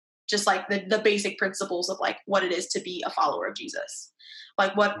just like the basic principles of like what it is to be a follower of Jesus.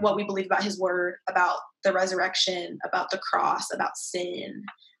 Like what we believe about his word, about the resurrection, about the cross, about sin,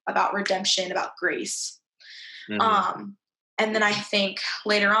 about redemption, about grace. And then I think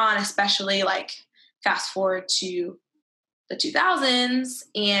later on, especially like fast forward to the 2000s,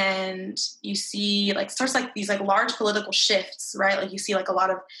 and you see like starts like these like large political shifts, right? Like you see like a lot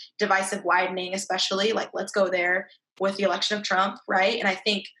of divisive widening, especially like let's go there with the election of Trump, right? And I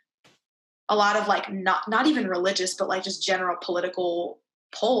think a lot of like not even religious, but like just general political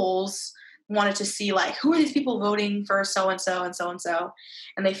polls wanted to see like who are these people voting for so and so and so and so,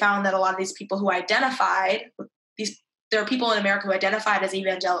 and they found that a lot of these people who identified there are people in America who identified as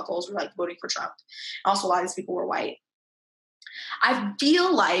evangelicals were like voting for Trump. Also, a lot of these people were white. I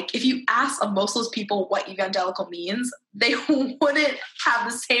feel like if you ask most of those people what evangelical means, they wouldn't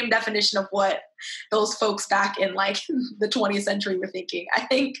have the same definition of what those folks back in like the 20th century were thinking. I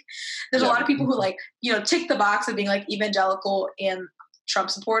think there's a lot of people who like, tick the box of being like evangelical and Trump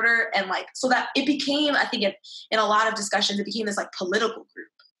supporter. And like, so that it became, I think in a lot of discussions, it became this like political group,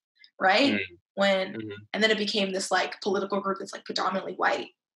 right? And then it became this like political group that's like predominantly white.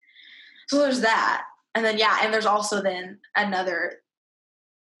 So there's that. And then, and there's also then another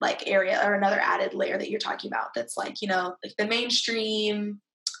like area or another added layer that you're talking about. That's like, like the mainstream,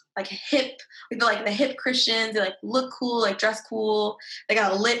 like hip, like the hip Christians, they like look cool, like dress cool. They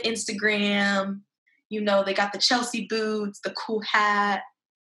got a lit Instagram, they got the Chelsea boots, the cool hat,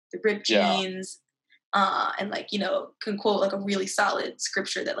 the ripped jeans. And like, can quote like a really solid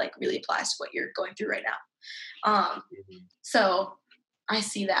scripture that like really applies to what you're going through right now. So I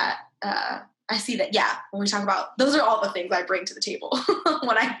see that, when we talk about, those are all the things I bring to the table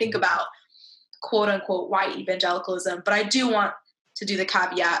when I think about quote unquote white evangelicalism. But I do want to do the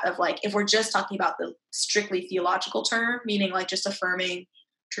caveat of like, if we're just talking about the strictly theological term, meaning like just affirming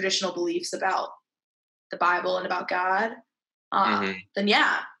traditional beliefs about the Bible and about God, then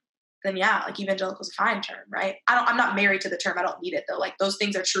like evangelical is a fine term, right? I'm not married to the term. I don't need it though. Like those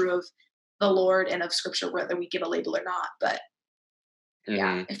things are true of the Lord and of scripture, whether we give a label or not. But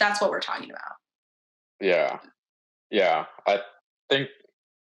if that's what we're talking about. Yeah. Yeah. I think,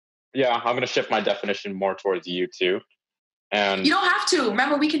 yeah, I'm going to shift my definition more towards you too. You And don't have to.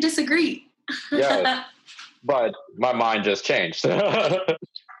 Remember, we can disagree. yes, but my mind just changed.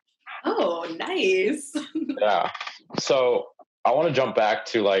 Oh, nice. Yeah. So I want to jump back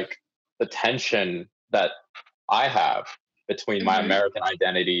to like the tension that I have between my Hmm. American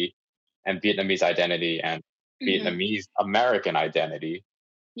identity and Vietnamese identity and Hmm. Vietnamese American identity.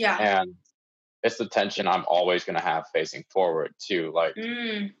 Yeah. And it's the tension I'm always going to have facing forward too. Like,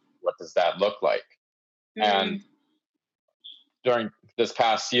 Mm, what does that look like? And mm. during this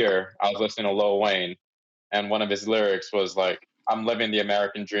past year, I was listening to Lil Wayne, and one of his lyrics was like, I'm living the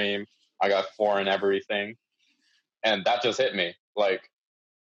American dream. I got foreign everything. And that just hit me. Like,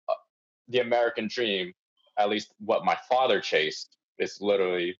 the American dream, at least what my father chased, is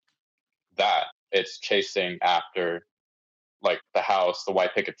literally that. It's chasing after like the house, the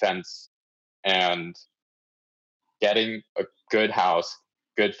white picket fence, and getting a good house,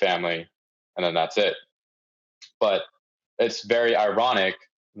 good family, and then that's it. But it's very ironic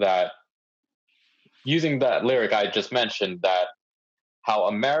that using that lyric I just mentioned, that how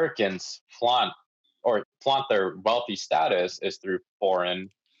Americans flaunt their wealthy status is through foreign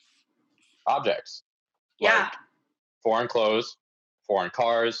objects, like Yeah. foreign clothes, foreign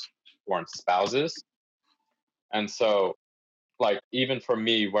cars, foreign spouses. And so, like, even for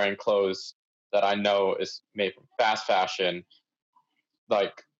me wearing clothes that I know is made from fast fashion,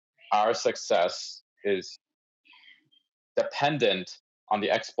 like, our success is dependent on the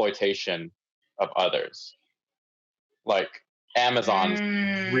exploitation of others. Like, Amazon's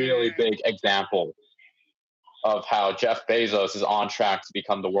really Mm. big example of how Jeff Bezos is on track to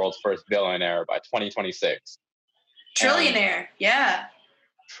become the world's first billionaire by 2026 and Trillionaire. Yeah.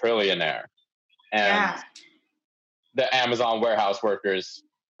 trillionaire. And Yeah. the Amazon warehouse workers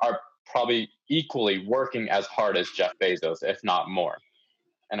are probably equally working as hard as Jeff Bezos, if not more,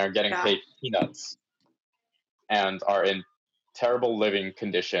 and are getting Yeah. paid peanuts and are in terrible living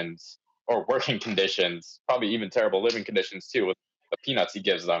conditions or working conditions, probably even terrible living conditions too, with the peanuts he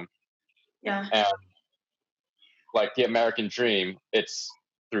gives them. Yeah. And like the American dream, it's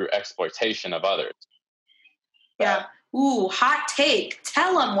through exploitation of others. That, Yeah. Ooh, hot take.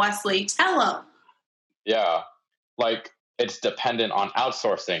 Tell him, Wesley. Tell him. yeah, like it's dependent on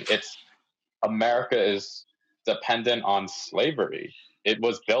outsourcing. It's America is dependent on slavery. It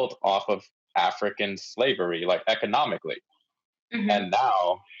was built off of African slavery, like economically. Hmm. And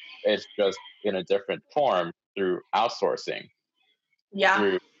now it's just in a different form through outsourcing, Yeah.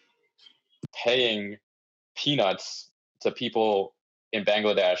 through paying peanuts to people in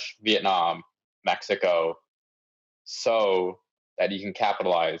Bangladesh, Vietnam, Mexico, so that you can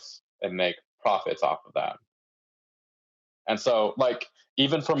capitalize and make profits off of that. And so, like,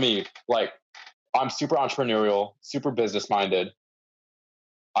 even for me, like, I'm super entrepreneurial, super business minded.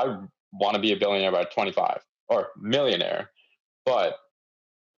 I want to be a billionaire by 25 or millionaire, but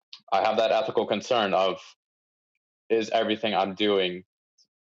I have that ethical concern of, is everything I'm doing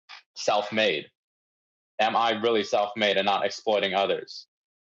self made? Am I really self made and not exploiting others?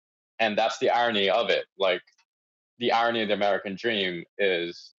 And that's the irony of it. Like, the irony of the American dream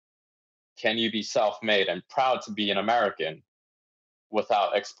is, can you be self made and proud to be an American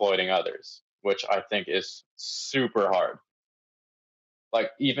without exploiting others? Which I think is super hard.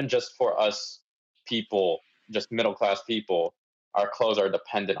 Like, even just for us people, just middle class people, our clothes are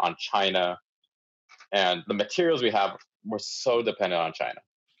dependent on China, and the materials we have, we're so dependent on China.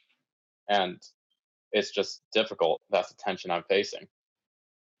 And it's just difficult. That's the tension I'm facing.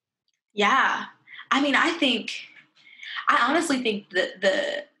 Yeah. I mean, I honestly think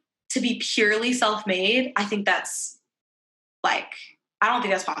that to be purely self-made, I think that's like, I don't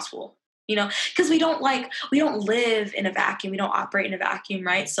think that's possible, because we don't live in a vacuum. We don't operate in a vacuum,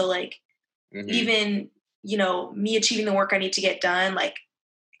 right? So like, Hmm. even, me achieving the work I need to get done, like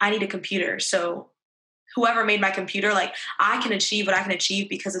I need a computer. So whoever made my computer, like I can achieve what I can achieve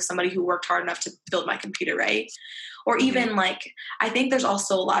because of somebody who worked hard enough to build my computer, right? Or Hmm. even like, I think there's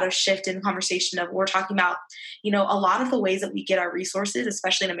also a lot of shift in conversation of we're talking about, a lot of the ways that we get our resources,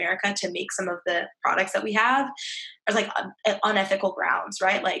 especially in America, to make some of the products that we have are like unethical grounds,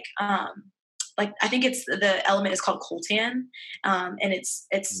 right? Like I think it's the element is called coltan, and it's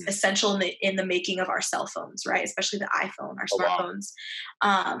Hmm. essential in the making of our cell phones, right? Especially the iPhone, our Oh, wow.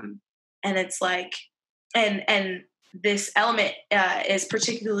 smartphones, and it's like, and this element is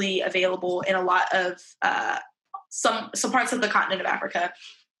particularly available in a lot of some parts of the continent of Africa.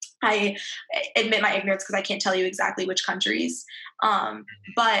 I admit my ignorance because I can't tell you exactly which countries.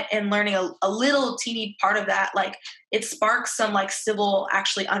 But in learning a little teeny part of that, like it sparks some like civil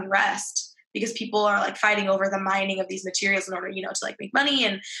actually unrest because people are like fighting over the mining of these materials in order, to like make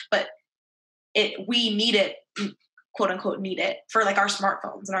money. But we need it, quote unquote, need it for like our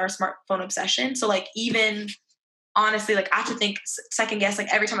smartphones and our smartphone obsession. So like even honestly, like I have to think second guess,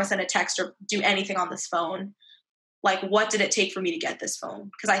 like every time I send a text or do anything on this phone, like what did it take for me to get this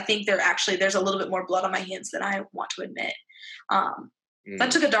phone? Because I think there's a little bit more blood on my hands than I want to admit.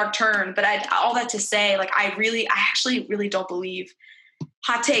 That took a dark turn, but all that to say, like I actually really don't believe,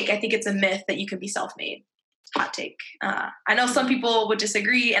 hot take, I think it's a myth that you can be self-made. Hot take. I know some people would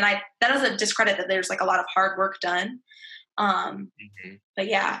disagree, and that doesn't discredit that there's like a lot of hard work done. But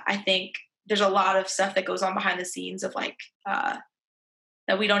yeah, I think there's a lot of stuff that goes on behind the scenes of like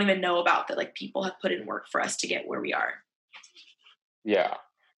that we don't even know about, that like people have put in work for us to get where we are. Yeah.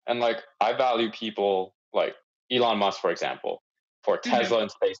 And like I value people like Elon Musk, for example, for Tesla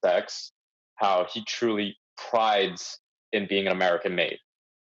and SpaceX, how he truly prides in being an American made.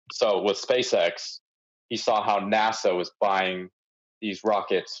 So with SpaceX, he saw how NASA was buying these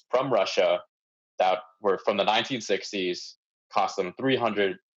rockets from Russia that were from the 1960s, cost them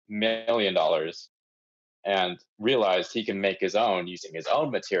 $300 million, and realized he can make his own using his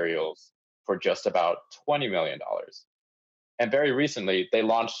own materials for just about $20 million. And very recently, they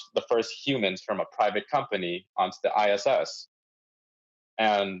launched the first humans from a private company onto the ISS.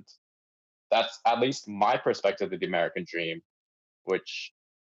 And that's at least my perspective of the American dream, which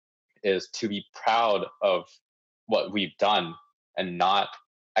is to be proud of what we've done and not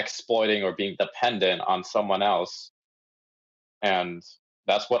exploiting or being dependent on someone else. And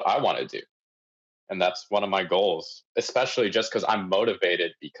that's what I want to do. And that's one of my goals, especially just because I'm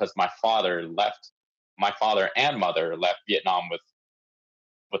motivated because my father and mother left Vietnam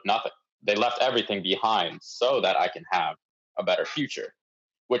with nothing. They left everything behind so that I can have a better future,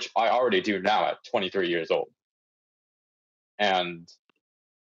 which I already do now at 23 years old. And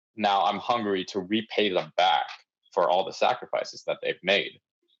now I'm hungry to repay them back for all the sacrifices that they've made.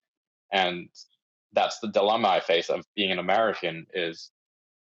 And that's the dilemma I face of being an American, is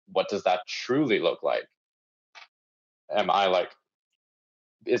what does that truly look like?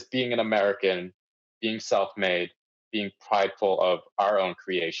 Is being an American, being self-made, being prideful of our own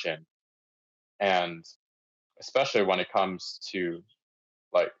creation, and especially when it comes to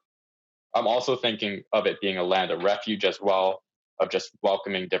like, I'm also thinking of it being a land of refuge as well, of just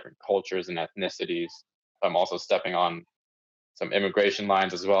welcoming different cultures and ethnicities. I'm also stepping on some immigration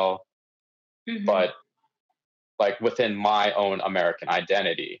lines as well. But like within my own American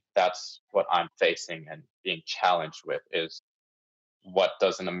identity, that's what I'm facing and being challenged with, is what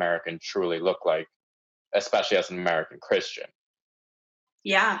does an American truly look like, especially as an American Christian?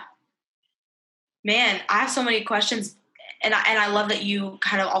 Yeah. Man, I have so many questions, and I love that you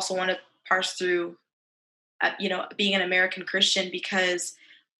kind of also want to parse through, being an American Christian, because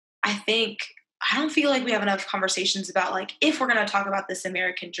I don't feel like we have enough conversations about like, if we're going to talk about this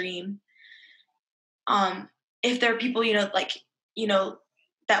American dream, if there are people,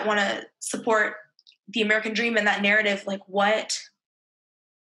 that want to support the American dream and that narrative, like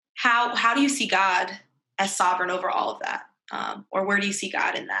how do you see God as sovereign over all of that? Or where do you see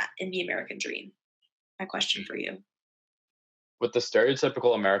God in the American dream? My question for you. With the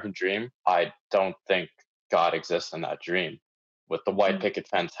stereotypical American dream, I don't think God exists in that dream. With the white picket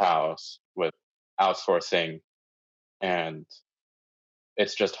fence house, with outsourcing, and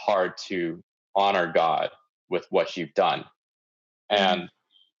it's just hard to honor God with what you've done. And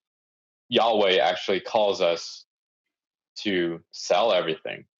Yahweh actually calls us to sell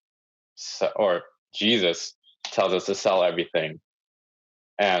everything, or Jesus tells us to sell everything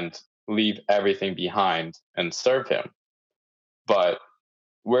and leave everything behind and serve him. But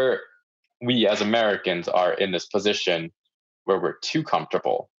we as Americans are in this position where we're too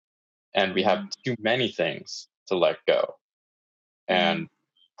comfortable and we have too many things to let go and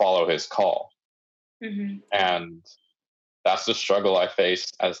follow his call. And that's the struggle I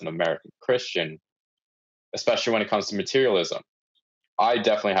face as an American Christian, especially when it comes to materialism. I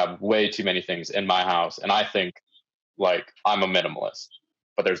definitely have way too many things in my house, and I think like I'm a minimalist,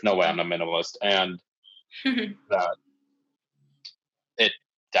 but there's no way I'm a minimalist. And that it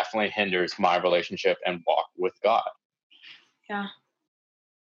definitely hinders my relationship and walk with God. Yeah.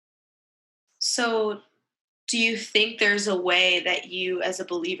 So do you think there's a way that you, as a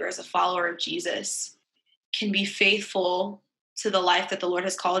believer, as a follower of Jesus, can be faithful to the life that the Lord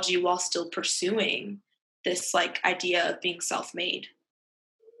has called you while still pursuing this like idea of being self-made?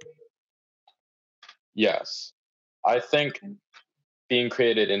 Yes. I think being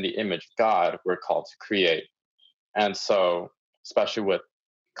created in the image of God, we're called to create. And so, especially with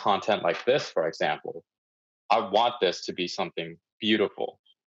content like this, for example, I want this to be something beautiful.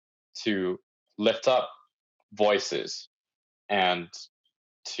 to lift up voices and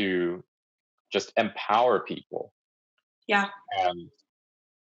to just empower people. Yeah. And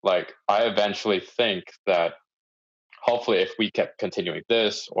like, I eventually think that hopefully if we kept continuing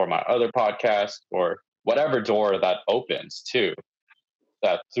this or my other podcast or whatever door that opens too,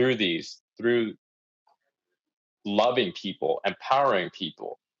 that through loving people, empowering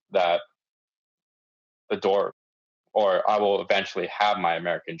people, that the door, or I will eventually have my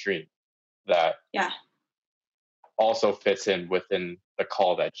American dream that Yeah. also fits in within the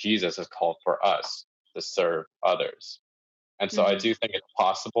call that Jesus has called for us to serve others. And so I do think it's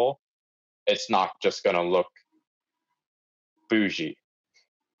possible. It's not just going to look bougie.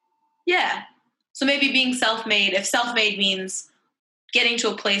 Yeah. So maybe being self-made, if self-made means getting to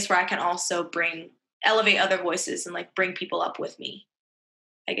a place where I can also elevate other voices and like bring people up with me,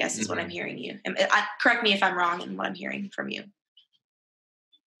 I guess is what I'm hearing you. And correct me if I'm wrong in what I'm hearing from you.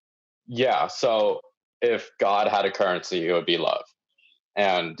 Yeah. So if God had a currency, it would be love.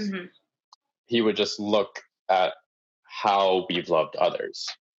 And he would just look at how we've loved others.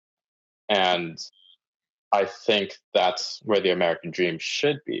 And I think that's where the American dream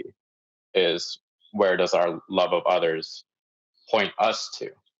should be, is where does our love of others point us to?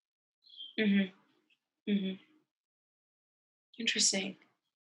 Interesting.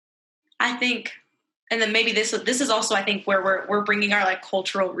 I think, and then maybe this is also, I think, where we're bringing our like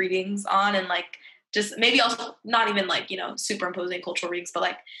cultural readings on, and like just maybe also not even like, superimposing cultural readings, but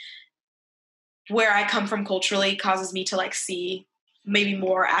like where I come from culturally causes me to like see maybe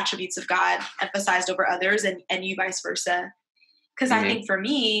more attributes of God emphasized over others, and you vice versa. Because I think for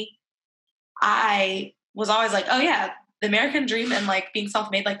me, I was always like, oh yeah, the American dream and like being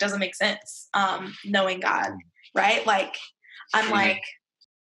self-made like doesn't make sense. Knowing God, right? Like I'm like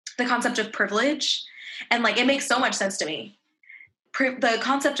the concept of privilege, and like it makes so much sense to me. The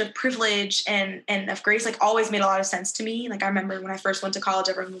concept of privilege and of grace like always made a lot of sense to me. Like I remember when I first went to college,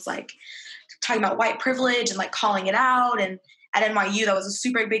 everyone was like talking about white privilege and like calling it out, and at NYU that was a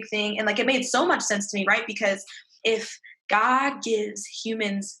super big thing, and like it made so much sense to me, right? Because if God gives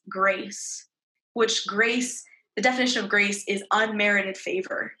humans grace, which grace, the definition of grace is unmerited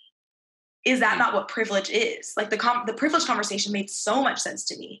favor, is that not what privilege is? Like the privilege conversation made so much sense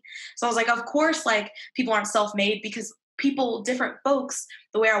to me. So I was like, of course, like people aren't self-made, because people, different folks,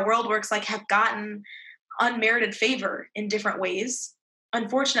 the way our world works, like have gotten unmerited favor in different ways.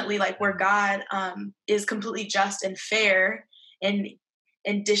 Unfortunately, like where God is completely just and fair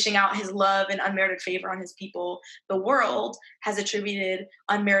and dishing out his love and unmerited favor on his people, the world has attributed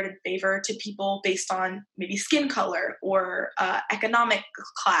unmerited favor to people based on maybe skin color or economic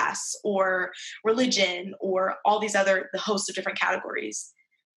class or religion or all these the host of different categories.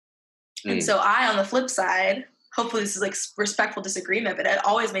 And so I, on the flip side, hopefully this is like respectful disagreement, but it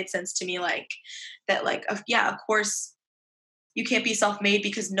always made sense to me like that, like, yeah, of course you can't be self-made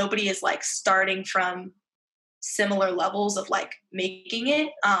because nobody is like starting from similar levels of like making it.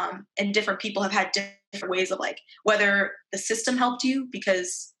 And different people have had different ways of like, whether the system helped you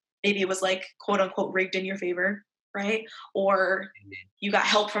because maybe it was like quote unquote rigged in your favor, right? Or you got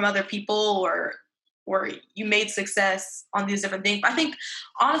help from other people, or you made success on these different things. I think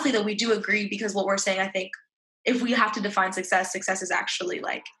honestly that we do agree, because what we're saying, I think if we have to define success is actually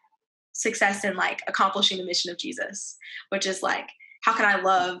like success in like accomplishing the mission of Jesus, which is like, how can I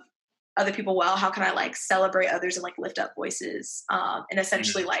love other people well? How can I like celebrate others and like lift up voices, and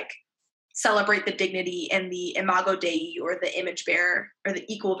essentially like celebrate the dignity and the imago Dei, or the image bearer, or the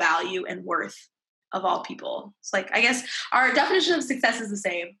equal value and worth of all people. It's like, I guess our definition of success is the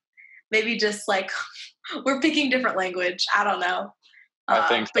same. Maybe just like we're picking different language. I don't know. I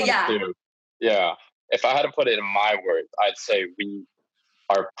think so, but yeah. too. Yeah. If I had to put it in my words, I'd say we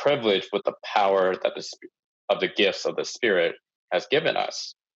are privileged with the power that the gifts of the Spirit has given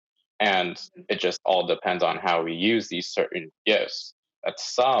us. And it just all depends on how we use these certain gifts. That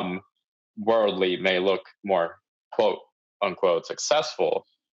some worldly may look more quote unquote successful,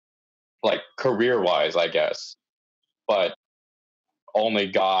 like career-wise, I guess. But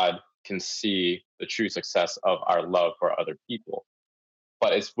only God can see the true success of our love for other people.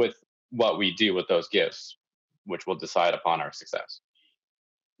 But it's with what we do with those gifts, which will decide upon our success.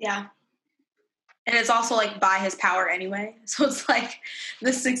 Yeah. And it's also like by his power anyway. So it's like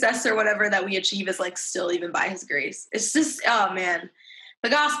the success or whatever that we achieve is like still even by his grace. It's just, oh man, the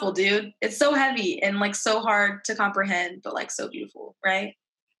gospel, dude. It's so heavy and like so hard to comprehend, but like so beautiful, right?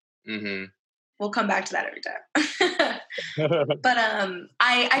 Mm-hmm. We'll come back to that every time. But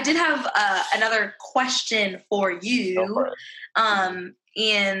I did have another question for you.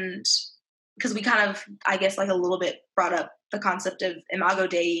 And because we kind of, I guess, like a little bit brought up the concept of Imago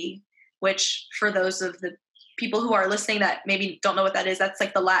Dei, which for those of the people who are listening that maybe don't know what that is, that's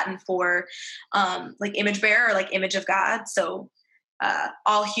like the Latin for like image bearer or like image of God. So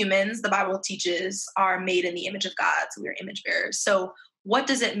all humans, the Bible teaches, are made in the image of God. So we're image bearers. So what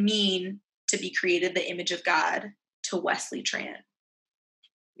does it mean to be created the image of God to Wesley Tran?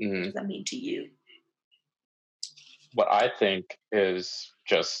 Mm-hmm. What does that mean to you? What I think is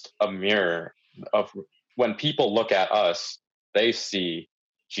just a mirror of when people look at us, they see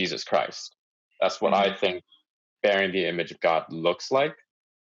Jesus Christ. That's what I think bearing the image of God looks like.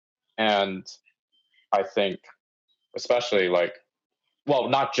 And I think, especially like, well,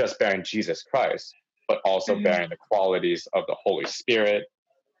 not just bearing Jesus Christ, but also bearing the qualities of the Holy Spirit,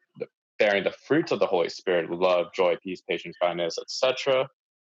 bearing the fruits of the Holy Spirit, love, joy, peace, patience, kindness, etc.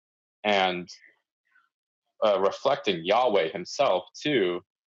 And reflecting Yahweh himself too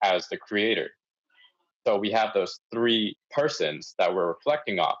as the creator. So we have those three persons that we're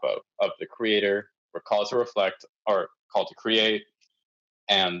reflecting off of the creator. We're called to reflect or called to create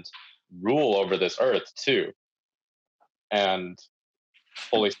and rule over this earth too. And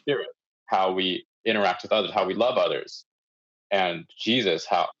Holy Spirit, how we interact with others, how we love others. And Jesus,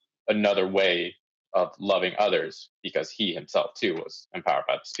 how another way of loving others because he himself too was empowered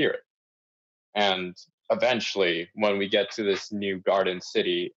by the Spirit. And eventually, when we get to this new garden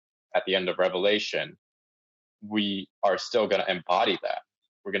city at the end of Revelation, we are still going to embody that.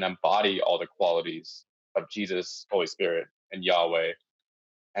 We're going to embody all the qualities of Jesus, Holy Spirit, and Yahweh.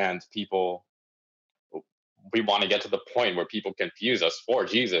 And people, we want to get to the point where people confuse us for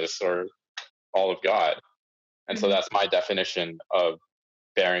Jesus or all of God. And so that's my definition of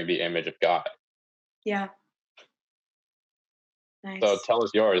bearing the image of God. Yeah. Nice. So tell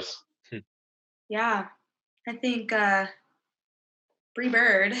us yours. Yeah. I think Bree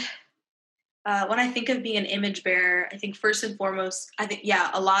Bird, when I think of being an image bearer, I think first and foremost, I think,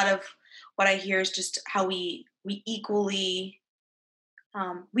 a lot of what I hear is just how we equally,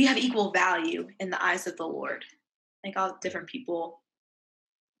 we have equal value in the eyes of the Lord, like all different people.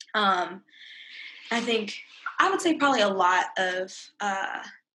 I think I would say probably a lot of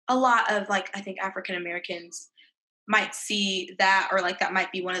like, I think African Americans might see that, or like that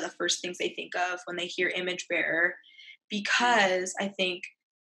might be one of the first things they think of when they hear image bearer, because I think,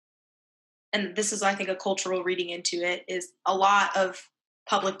 and this is, I think, a cultural reading into it, is a lot of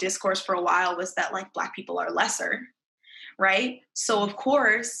public discourse for a while was that like Black people are lesser, right? So of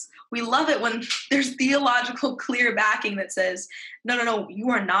course we love it when there's theological clear backing that says, no, you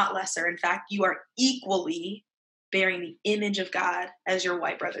are not lesser. In fact, you are equally bearing the image of God as your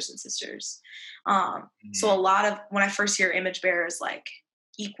white brothers and sisters. So a lot of, when I first hear image bearers, like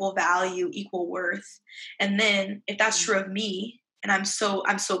equal value, equal worth. And then if that's true of me, and I'm so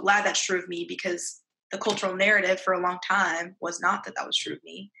glad that's true of me, because the cultural narrative for a long time was not that was true of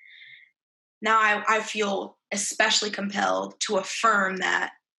me. Now I feel especially compelled to affirm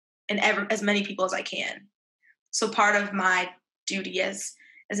that in as many people as I can. So part of my duty as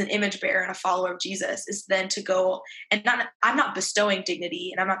an image bearer and a follower of Jesus is then to go and I'm not bestowing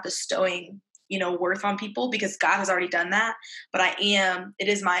dignity and I'm not bestowing, worth on people, because God has already done that. But it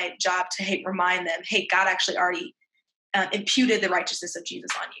is my job to remind them, hey, God actually already imputed the righteousness of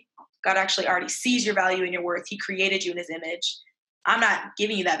Jesus on you. God actually already sees your value and your worth. He created you in his image. I'm not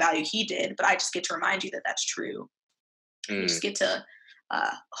giving you that value he did, but I just get to remind you that that's true. You just get to,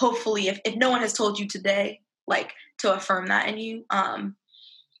 hopefully, if no one has told you today, like, to affirm that in you.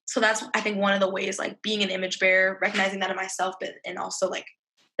 So that's, I think, one of the ways, like, being an image bearer, recognizing that in myself, but and also like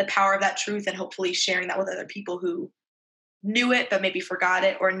the power of that truth, and hopefully sharing that with other people who knew it but maybe forgot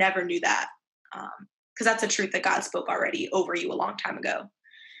it or never knew that, because that's a truth that God spoke already over you a long time ago.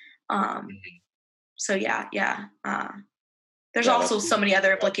 So there's also so many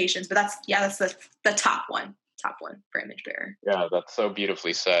other implications, but that's the top one for image bearer. Yeah, that's so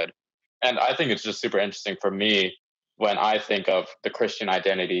beautifully said. And I think it's just super interesting for me when I think of the Christian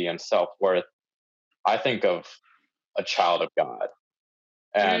identity and self-worth. I think of a child of God.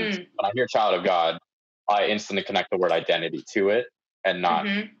 And when I hear child of God, I instantly connect the word identity to it, and not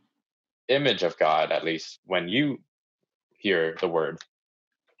image of God, at least when you hear the word.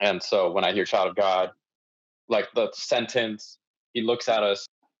 And so when I hear child of God, like the sentence, he looks at us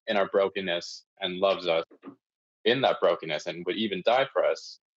in our brokenness and loves us in that brokenness and would even die for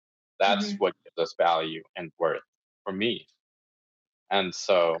us. That's what gives us value and worth for me. And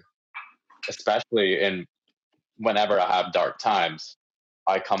so, especially whenever I have dark times,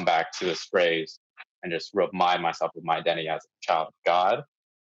 I come back to this phrase and just remind myself of my identity as a child of God,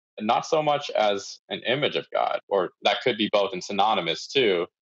 and not so much as an image of God, or that could be both and synonymous too,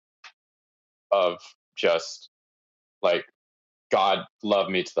 of just like God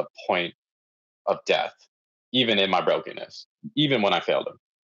loved me to the point of death, even in my brokenness, even when I failed him.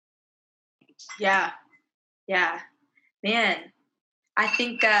 Yeah. Yeah. Man, I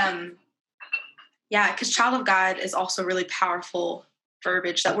think, because child of God is also really powerful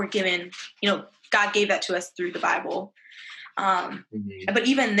verbiage that we're given. God gave that to us through the Bible. Mm-hmm. But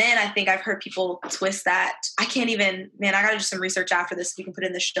even then, I think I've heard people twist that. I got to do some research after this. We can put it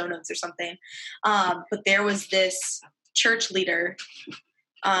in the show notes or something. But there was this church leader.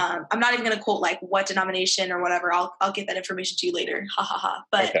 I'm not even going to quote like what denomination or whatever. I'll get that information to you later. Ha ha ha.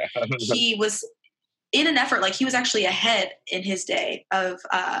 But Okay. he was in an effort, like he was actually ahead in his day of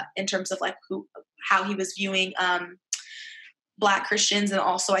in terms of like how he was viewing Black Christians, and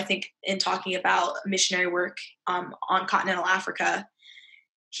also I think in talking about missionary work on continental Africa.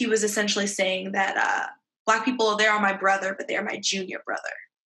 He was essentially saying that Black people, they are my brother, but they are my junior brother,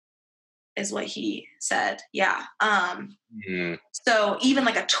 is what he said. Yeah. So even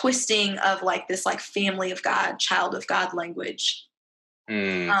like a twisting of like this like family of God, child of God language.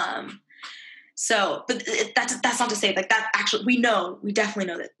 So, but that's not to say like that actually, we definitely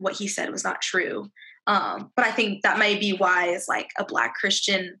know that what he said was not true. But I think that may be why as like a Black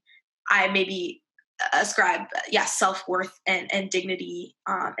Christian, I maybe ascribe, self-worth and dignity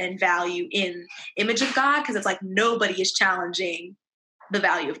and value in image of God. Cause it's like, nobody is challenging the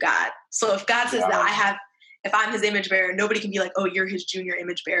value of God. So if God says that if I'm his image bearer, nobody can be like, oh, you're his junior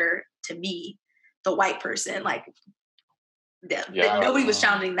image bearer to me, the white person. Like, nobody was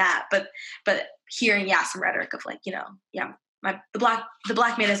challenging that, but hearing some rhetoric of like, the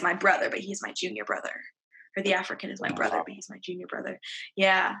black man is my brother, but he's my junior brother, or the African is my brother, but he's my junior brother.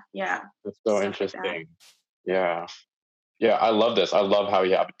 Yeah. That's so interesting. Like that. Yeah. I love this. I love how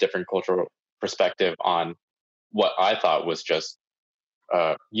you have a different cultural perspective on what I thought was just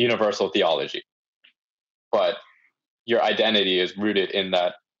universal theology, but your identity is rooted in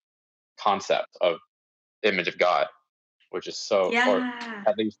that concept of image of God, which is so, or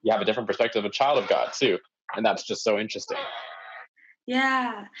at least you have a different perspective of a child of God too. And that's just so interesting.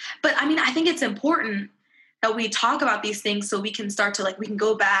 Yeah. But I mean, I think it's important that we talk about these things so we can start to we can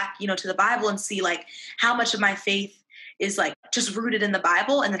go back, to the Bible and see like how much of my faith is like just rooted in the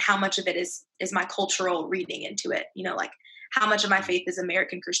Bible. And then how much of it is my cultural reading into it, like how much of my faith is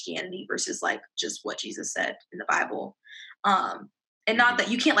American Christianity versus like just what Jesus said in the Bible. And not that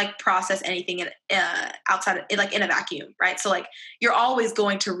you can't like process anything in outside of like in a vacuum, right? So like you're always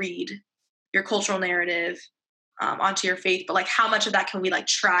going to read your cultural narrative onto your faith, but like how much of that can we like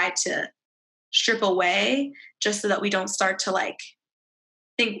try to strip away just so that we don't start to like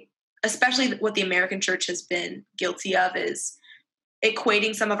think, especially what the American church has been guilty of is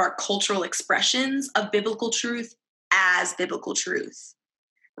equating some of our cultural expressions of biblical truth as biblical truth,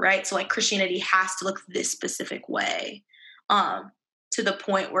 right? So like Christianity has to look this specific way. To the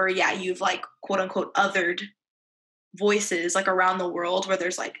point where, you've like quote unquote othered voices like around the world where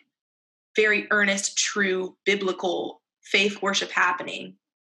there's like very earnest, true biblical faith worship happening,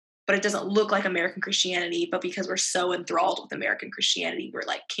 but it doesn't look like American Christianity. But because we're so enthralled with American Christianity, we're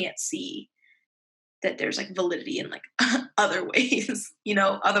like, can't see that there's like validity in like other ways,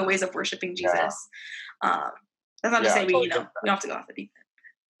 other ways of worshiping Jesus. That's not to say we don't have to go off the deep end.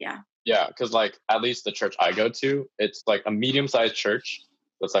 Yeah. Yeah, because like at least the church I go to, it's like a medium-sized church.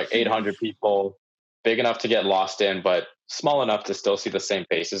 It's like 800 people, big enough to get lost in, but small enough to still see the same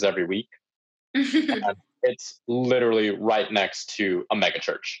faces every week. And it's literally right next to a mega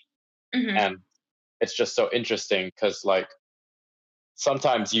church. And it's just so interesting because like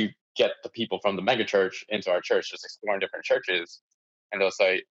sometimes you get the people from the mega church into our church just exploring different churches, and they'll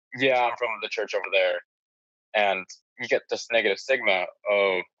say, yeah, I'm from the church over there. And you get this negative stigma,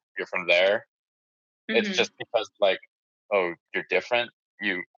 oh, you're from there. It's just because like, oh, you're different,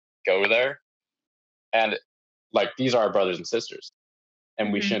 you go there. And like these are our brothers and sisters,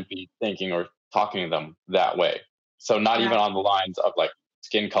 and we shouldn't be thinking or talking to them that way. So not even on the lines of like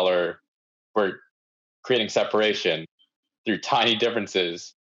skin color, we're creating separation through tiny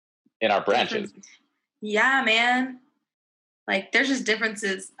differences in our branches. Yeah, man. Like there's just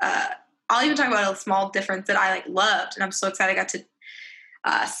differences. I'll even talk about a small difference that I like loved, and I'm so excited I got to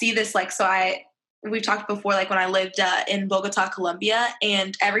see this. Like, so we've talked before, like when I lived in Bogota, Colombia,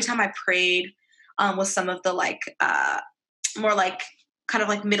 and every time I prayed with some of the like more like kind of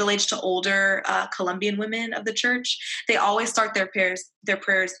like middle-aged to older Colombian women of the church, they always start their prayers,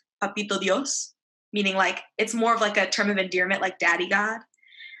 Papito Dios, meaning like it's more of like a term of endearment, like Daddy God,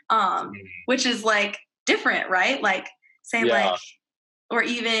 which is like different, right? Like saying like, or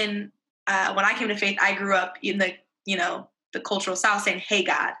even when I came to faith, I grew up in the the cultural South saying, hey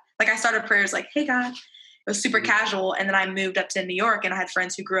God. Like I started prayers like, hey God. It was super casual. And then I moved up to New York, and I had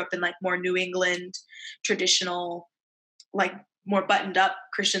friends who grew up in like more New England, traditional, like more buttoned up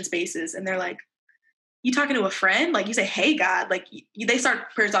Christian spaces. And they're like, you talking to a friend? Like you say, hey God, like they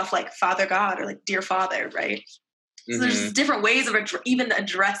start prayers off like Father God or like Dear Father, right? So there's different ways of even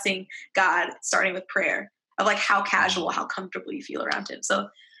addressing God, starting with prayer, of like how casual, how comfortable you feel around him. So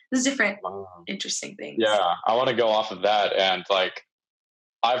there's different interesting things. Yeah, I want to go off of that. And like,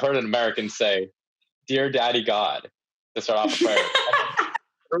 I've heard an American say, Dear Daddy God, to start off a prayer. And it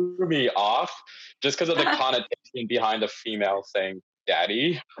threw me off just because of the connotation behind a female saying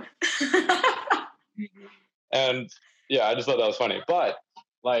daddy. And yeah, I just thought that was funny. But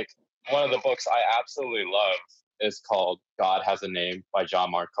like, one of the books I absolutely love is called God Has a Name by John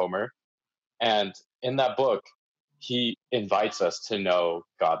Mark Comer. And in that book, he invites us to know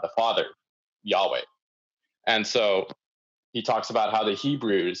God the Father, Yahweh. And so he talks about how the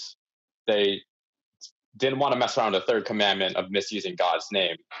Hebrews, they didn't want to mess around with the third commandment of misusing God's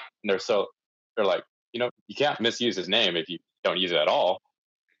name. And they're like, you can't misuse his name if you don't use it at all.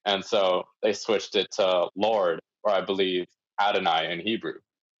 And so they switched it to Lord, or I believe Adonai in Hebrew.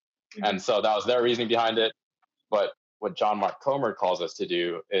 Mm-hmm. And so that was their reasoning behind it. But what John Mark Comer calls us to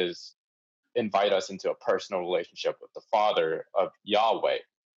do is invite us into a personal relationship with the Father of Yahweh.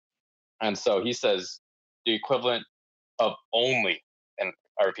 And so he says the equivalent of only, and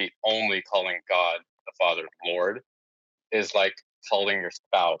I repeat, only calling God the Father Lord is like calling your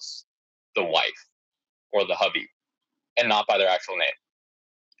spouse the wife or the hubby, and not by their actual name.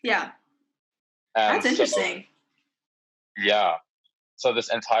 Yeah. And that's interesting. Yeah. So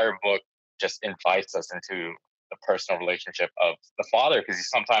this entire book just invites us into the personal relationship of the Father, because he's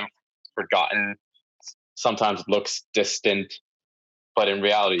sometimes forgotten, sometimes looks distant, but in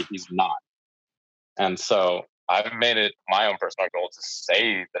reality, he's not. And so I've made it my own personal goal to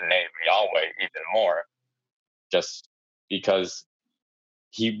say the name Yahweh even more, just because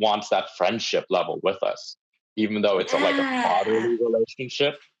he wants that friendship level with us. Even though it's like a fatherly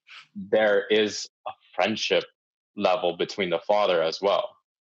relationship, there is a friendship level between the Father as well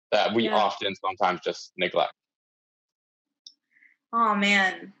that we often sometimes just neglect. Oh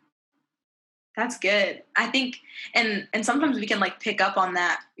man, that's good. I think, and sometimes we can like pick up on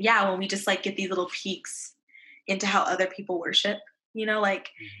that. Yeah, when we just like get these little peeks into how other people worship, like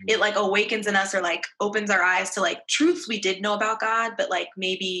it like awakens in us, or like opens our eyes to like truths we did know about God, but like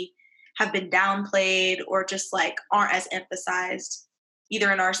maybe have been downplayed or just like aren't as emphasized either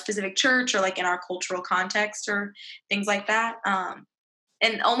in our specific church or like in our cultural context or things like that.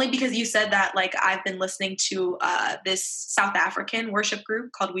 And only because you said that, like I've been listening to this South African worship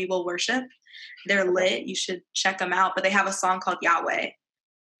group called We Will Worship. They're lit. You should check them out. But they have a song called Yahweh,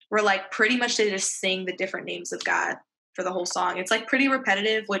 where like pretty much they just sing the different names of God for the whole song. It's like pretty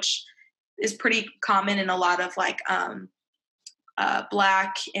repetitive, which is pretty common in a lot of like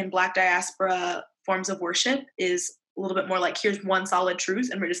Black and Black diaspora forms of worship. Is a little bit more like, here's one solid truth,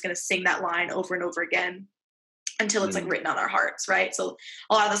 and we're just going to sing that line over and over again until it's like written on our hearts, right? So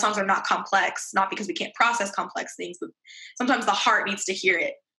a lot of the songs are not complex, not because we can't process complex things, but sometimes the heart needs to hear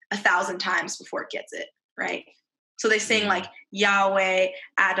it 1,000 times before it gets it, right? So they sing like Yahweh,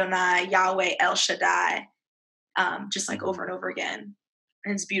 Adonai, Yahweh, El Shaddai, just like over and over again.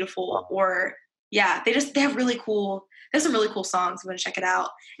 And it's beautiful. Or yeah, they have really cool, there's some really cool songs. I'm going to check it out.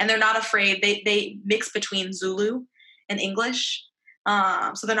 And they're not afraid. They mix between Zulu and English.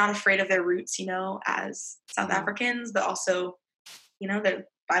 So they're not afraid of their roots, as South Africans, but also, they're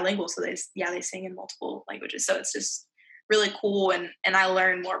bilingual. So they sing in multiple languages. So it's just really cool. And I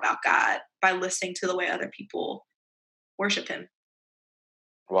learn more about God by listening to the way other people worship him.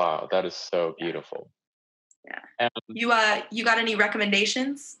 Wow, that is so beautiful. Yeah. And you got any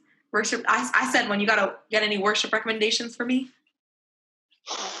recommendations? Worship. I said when you got any worship recommendations for me?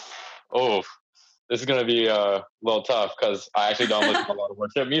 Oh, this is gonna be a little tough because I actually don't listen to a lot of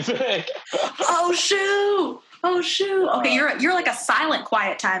worship music. Oh shoot! Okay, you're like a silent,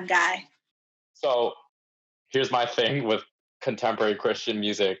 quiet time guy. So here's my thing with contemporary Christian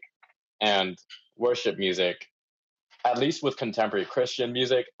music and worship music. At least with contemporary Christian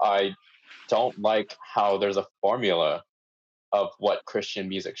music, I don't like how there's a formula of what Christian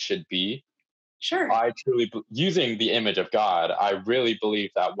music should be. Sure. I truly, using the image of God, I really believe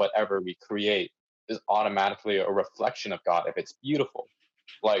that whatever we create is automatically a reflection of God if it's beautiful.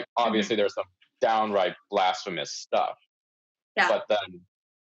 Like, obviously, there's some downright blasphemous stuff. Yeah. But then,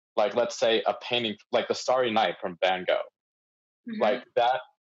 like, let's say a painting, like The Starry Night from Van Gogh, like that,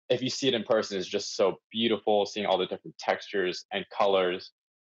 if you see it in person, is just so beautiful, seeing all the different textures and colors.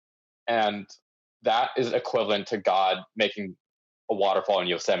 And that is equivalent to God making a waterfall in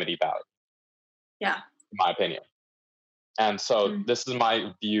Yosemite Valley. Yeah. in my opinion. And so Mm. this is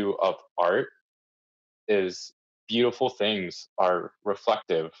my view of art: is beautiful things are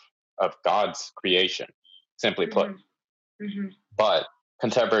reflective of God's creation, simply put. Mm-hmm. Mm-hmm. But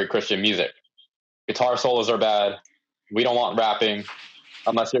contemporary Christian music, guitar solos are bad. We don't want rapping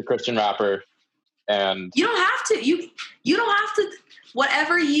unless you're a Christian rapper. And You don't have to. You don't have to.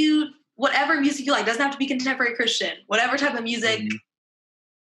 Whatever music you like doesn't have to be contemporary Christian. Whatever type of music Mhm.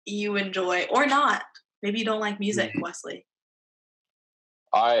 you enjoy or not. Maybe you don't like music, Mhm. Wesley.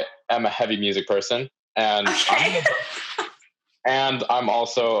 I am a heavy music person, and Okay. I'm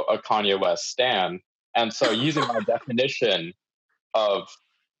also a Kanye West stan. And so, using my definition of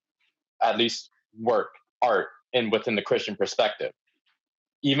at least work, art, in within the Christian perspective,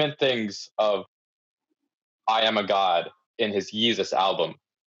 even things of I Am a God in his Yeezus album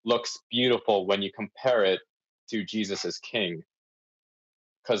looks beautiful when you compare it to Jesus as King.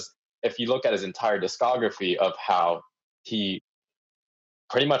 Because if you look at his entire discography of how he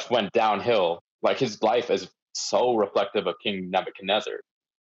pretty much went downhill, like his life is so reflective of King Nebuchadnezzar,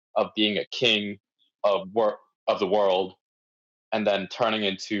 of being a king of the world, and then turning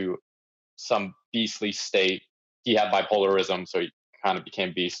into some beastly state. He had bipolarism, so he kind of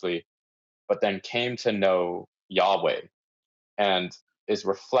became beastly, but then came to know Yahweh and is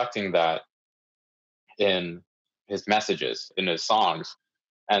reflecting that in his messages, in his songs.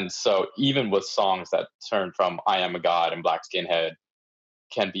 And so, even with songs that turn from I Am a God and Black Skinhead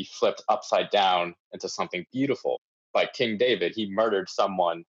can be flipped upside down into something beautiful. Like King David, he murdered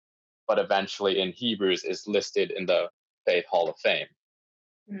someone, but eventually in Hebrews is listed in the Faith Hall of Fame.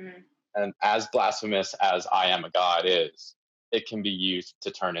 Mm, And as blasphemous as I Am a God is, it can be used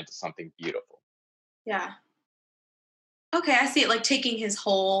to turn into something beautiful. yeah. Okay, I see it like you take his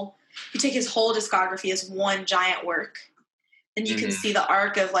whole discography as one giant work. And you can Mm-hmm. see the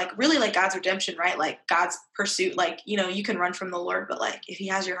arc of like really like God's redemption, right? Like God's pursuit. Like, you can run from the Lord, but like if he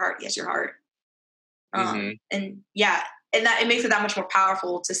has your heart, he has your heart. Mm-hmm. And yeah, and that it makes it that much more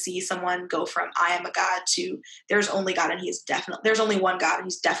powerful to see someone go from I am a God to there's only God and there's only one God and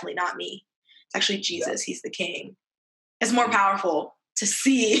he's definitely not me. It's actually Yeah. Jesus, he's the king. It's more powerful to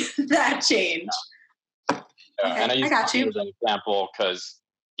see that change. Yeah. Okay, And I I use got Kanye you. as an example because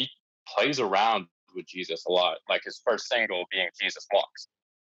he plays around with Jesus a lot, like his first single being Jesus Walks.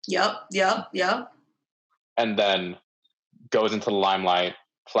 Yep. And then goes into the limelight,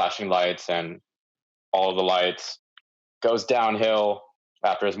 flashing lights and all the lights, goes downhill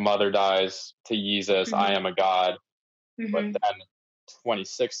after his mother dies to Jesus, I Mm-hmm. Am a God. But Mm-hmm. then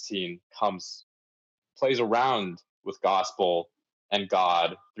 2016 comes, plays around with gospel and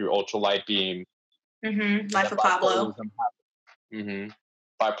God through Ultralight Beam. Mm-hmm. And Life then of Pablo.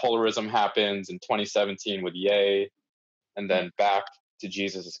 bipolarism happens in 2017 with Ye, and then back to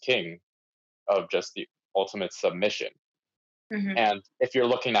Jesus as King of just the ultimate submission. Mm-hmm. And if you're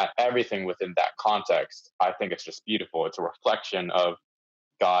looking at everything within that context, I think it's just beautiful. It's a reflection of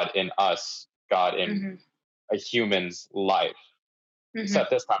God in us, God in Mm-hmm. a human's life. Mm-hmm.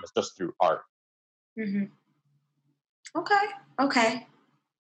 Except this time it's just through art. Mm-hmm. Okay.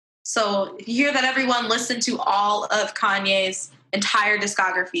 So if you hear that, everyone, listen to all of Kanye's entire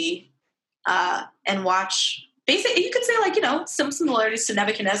discography and watch. Basically, you could say some similarities to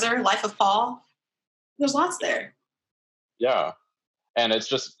Nebuchadnezzar, Life of Paul. There's lots there. Yeah. And it's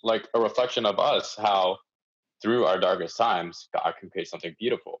just like a reflection of us, how through our darkest times, God can create something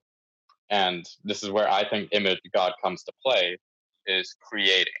beautiful. And this is where I think image of God comes to play, is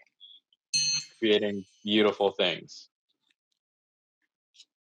creating beautiful things.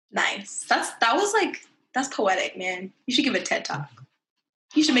 Nice. That's poetic, man. You should give a TED Talk.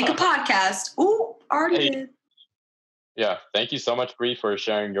 You should make a podcast. Ooh, already did. Yeah. Thank you so much, Bree, for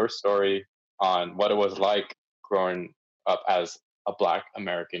sharing your story on what it was like growing up as a Black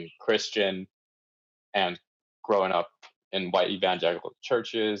American Christian and growing up in white evangelical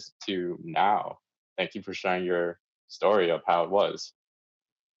churches to now. Thank you for sharing your story of how it was.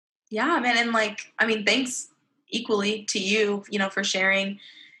 Yeah, man. And thanks equally to you, for sharing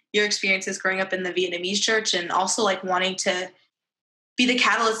your experiences growing up in the Vietnamese church and also like wanting to be the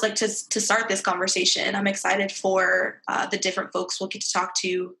catalyst, like to start this conversation. I'm excited for the different folks we'll get to talk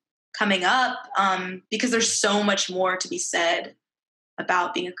to coming up because there's so much more to be said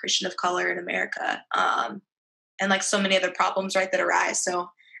about being a Christian of color in America and like so many other problems, right, that arise. So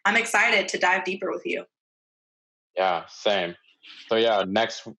I'm excited to dive deeper with you. Yeah, same. So yeah,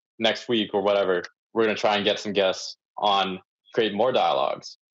 next week or whatever, we're gonna try and get some guests on, create more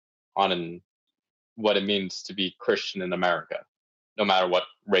dialogues on what it means to be Christian in America, no matter what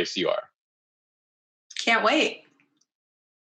race you are. Can't wait.